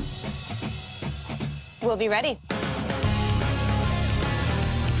 We'll be ready.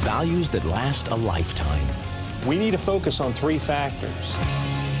 Values that last a lifetime. We need to focus on 3 factors.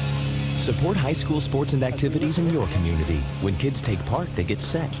 Support high school sports and activities in your community. When kids take part, they get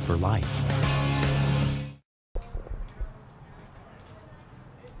set for life.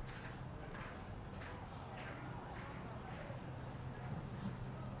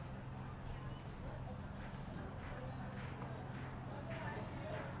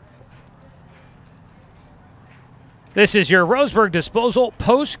 This is your Roseburg Disposal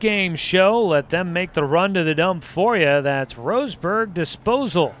post-game show. Let them make the run to the dump for you. That's Roseburg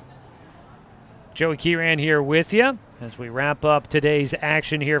Disposal. Joey Kieran here with you as we wrap up today's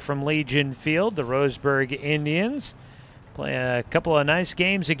action here from Legion Field. The Roseburg Indians play a couple of nice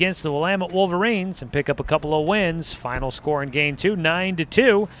games against the Willamette Wolverines and pick up a couple of wins. Final score in Game 2,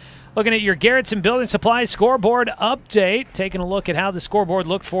 9-2. Looking at your Garrettson Building Supply scoreboard update. Taking a look at how the scoreboard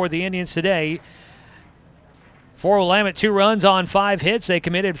looked for the Indians today. For Willamette, 2 runs on 5 hits. They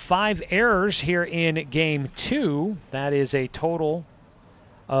committed 5 errors here in Game 2. That is a total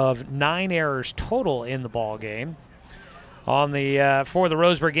of 9 errors total in the ball game. On the for the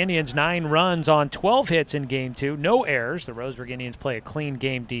Roseburg Indians, 9 runs on 12 hits in Game 2. No errors. The Roseburg Indians play a clean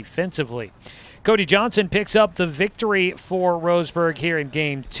game defensively. Cody Johnson picks up the victory for Roseburg here in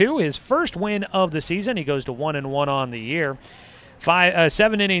Game 2. His first win of the season. He goes to 1-1 on the year.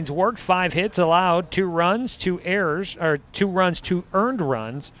 7 innings worked, 5 hits allowed, 2 runs, 2 errors, or 2 runs, 2 earned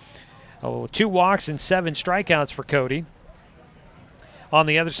runs, 2 walks and 7 strikeouts for Cody. On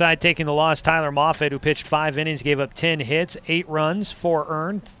the other side, taking the loss, Tyler Moffitt, who pitched 5 innings, gave up 10 hits, 8 runs, 4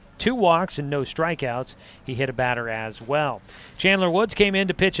 earned, 2 walks, and no strikeouts. He hit a batter as well. Chandler Woods came in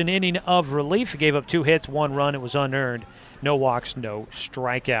to pitch an inning of relief. He gave up 2 hits, 1 run. It was unearned. No walks, no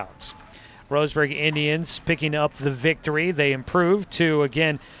strikeouts. Roseburg Indians picking up the victory. They improved to,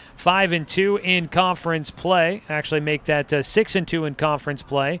 again, 5-2 in conference play. Actually make that 6-2 in conference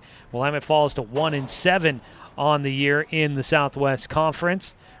play. Willamette falls to 1-7 on the year in the Southwest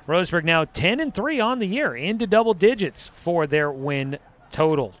Conference. Roseburg now 10-3 on the year, into double digits for their win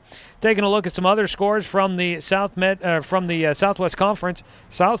total. Taking a look at some other scores from the Southwest Conference.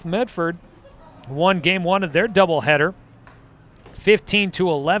 South Medford won Game 1 of their doubleheader,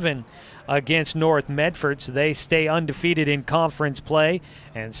 15-11. Against North Medford, so they stay undefeated in conference play,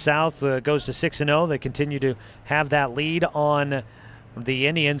 and South goes to 6-0. They continue to have that lead on the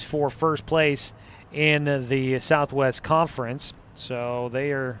Indians for first place in the Southwest Conference, so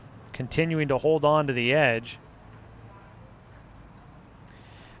they are continuing to hold on to the edge.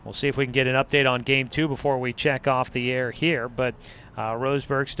 We'll see if we can get an update on Game 2 before we check off the air here, but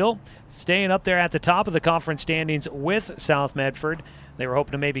Roseburg still staying up there at the top of the conference standings with South Medford. They were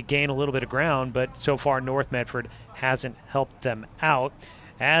hoping to maybe gain a little bit of ground, but so far North Medford hasn't helped them out.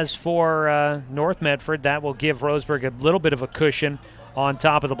 As for North Medford, that will give Roseburg a little bit of a cushion on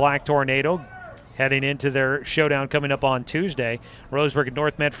top of the Black Tornado heading into their showdown coming up on Tuesday. Roseburg and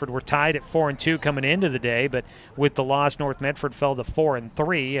North Medford were tied at 4-2 coming into the day, but with the loss, North Medford fell to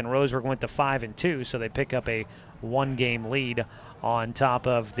 4-3, and Roseburg went to 5-2, so they pick up a 1-game lead on top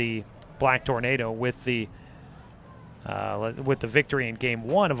of the Black Tornado with the victory in Game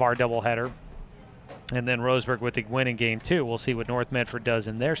 1 of our doubleheader, and then Roseburg with the win in Game 2. We'll see what North Medford does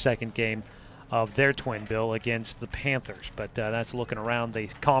in their second game of their twin bill against the Panthers. But that's looking around the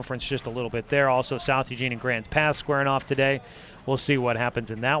conference just a little bit there. Also, South Eugene and Grants Pass squaring off today. We'll see what happens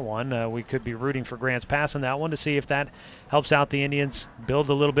in that one. We could be rooting for Grants Pass in that one to see if that helps out the Indians build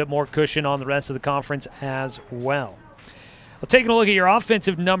a little bit more cushion on the rest of the conference as well. Well, taking a look at your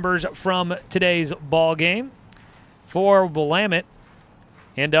offensive numbers from today's ball game. For Willamette,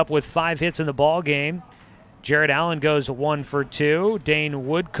 end up with 5 hits in the ball game. Jared Allen goes 1 for 2. Dane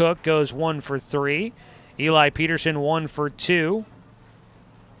Woodcook goes 1 for 3. Eli Peterson 1 for 2.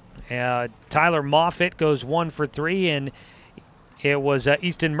 Tyler Moffitt goes 1 for 3, and it was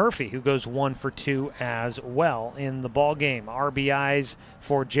Easton Murphy who goes 1 for 2 as well in the ball game. RBIs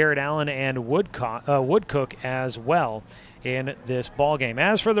for Jared Allen and Woodcook as well in this ball game.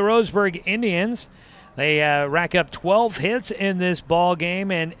 As for the Roseburg Indians, they rack up 12 hits in this ball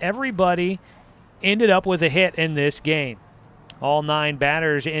game, and everybody ended up with a hit in this game. All 9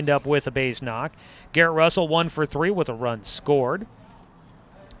 batters end up with a base knock. Garrett Russell 1 for 3 with a run scored.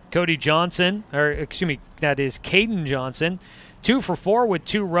 Caden Johnson, 2 for 4 with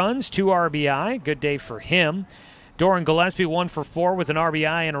 2 runs, 2 RBI. Good day for him. Doran Gillespie 1 for 4 with an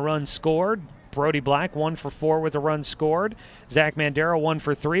RBI and a run scored. Brody Black 1 for 4 with a run scored. Zach Mandera 1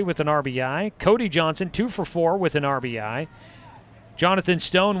 for 3 with an RBI. Cody Johnson 2 for 4 with an RBI. Jonathan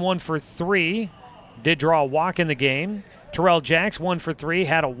Stone 1 for 3. Did draw a walk in the game. Terrell Jacks 1 for 3,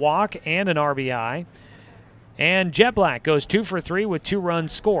 had a walk and an RBI. And Jet Black goes 2 for 3 with 2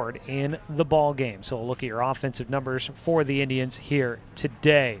 runs scored in the ball game. So we'll look at your offensive numbers for the Indians here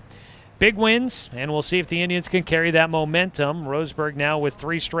today. Big wins, and we'll see if the Indians can carry that momentum. Roseburg now with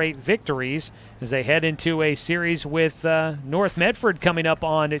 3 straight victories as they head into a series with North Medford coming up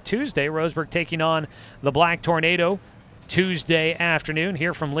on Tuesday. Roseburg taking on the Black Tornado Tuesday afternoon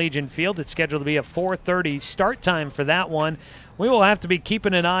here from Legion Field. It's scheduled to be a 4:30 start time for that one. We will have to be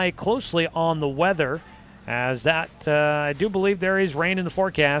keeping an eye closely on the weather, as that I do believe there is rain in the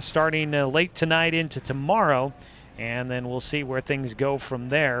forecast starting late tonight into tomorrow, and then we'll see where things go from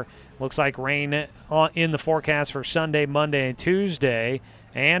there. Looks like rain in the forecast for Sunday, Monday, and Tuesday,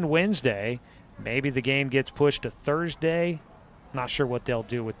 and Wednesday. Maybe the game gets pushed to Thursday. Not sure what they'll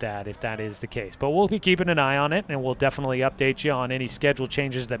do with that if that is the case. But we'll be keeping an eye on it, and we'll definitely update you on any schedule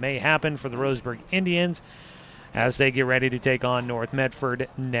changes that may happen for the Roseburg Indians as they get ready to take on North Medford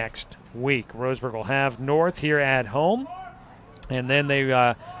next week. Roseburg will have North here at home, and then they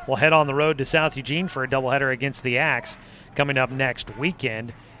will head on the road to South Eugene for a doubleheader against the Axe coming up next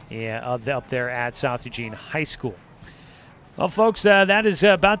weekend up there at South Eugene High School. Well, folks, that is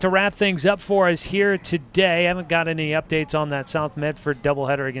about to wrap things up for us here today. I haven't got any updates on that South Medford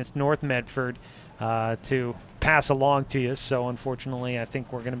doubleheader against North Medford to pass along to you, so unfortunately I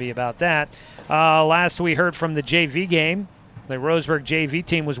think we're going to be about that. Last we heard from the JV game, the Roseburg JV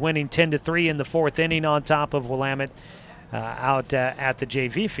team was winning 10-3 in the 4th inning on top of Willamette out at the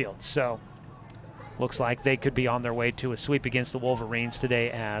JV field. So looks like they could be on their way to a sweep against the Wolverines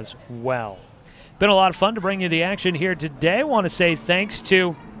today as well. Been a lot of fun to bring you the action here today. I want to say thanks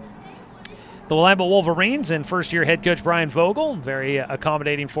to the Willamette Wolverines and first-year head coach Brian Vogel, very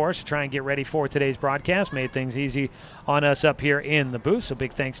accommodating for us to try and get ready for today's broadcast. Made things easy on us up here in the booth, so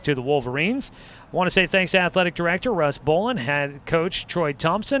big thanks to the Wolverines. I want to say thanks to Athletic Director Russ Bolin, head coach Troy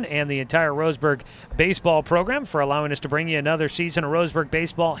Thompson, and the entire Roseburg baseball program for allowing us to bring you another season of Roseburg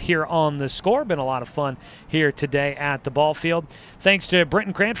baseball here on The Score. Been a lot of fun here today at the ball field. Thanks to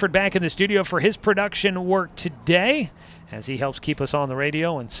Brenton Cranford back in the studio for his production work today, as he helps keep us on the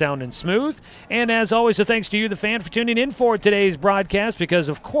radio and sounding smooth. And as always, a thanks to you, the fan, for tuning in for today's broadcast, because,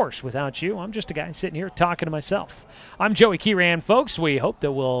 of course, without you, I'm just a guy sitting here talking to myself. I'm Joey Kieran, folks. We hope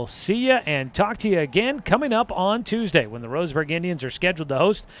that we'll see you and talk to you again coming up on Tuesday when the Roseburg Indians are scheduled to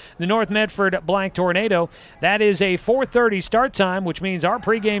host the North Medford Black Tornado. That is a 4:30 start time, which means our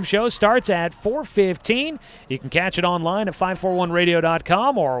pregame show starts at 4:15. You can catch it online at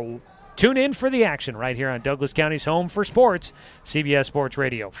 541radio.com or tune in for the action right here on Douglas County's home for sports, CBS Sports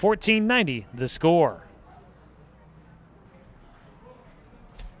Radio, 1490 The Score.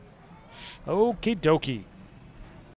 Okie dokie.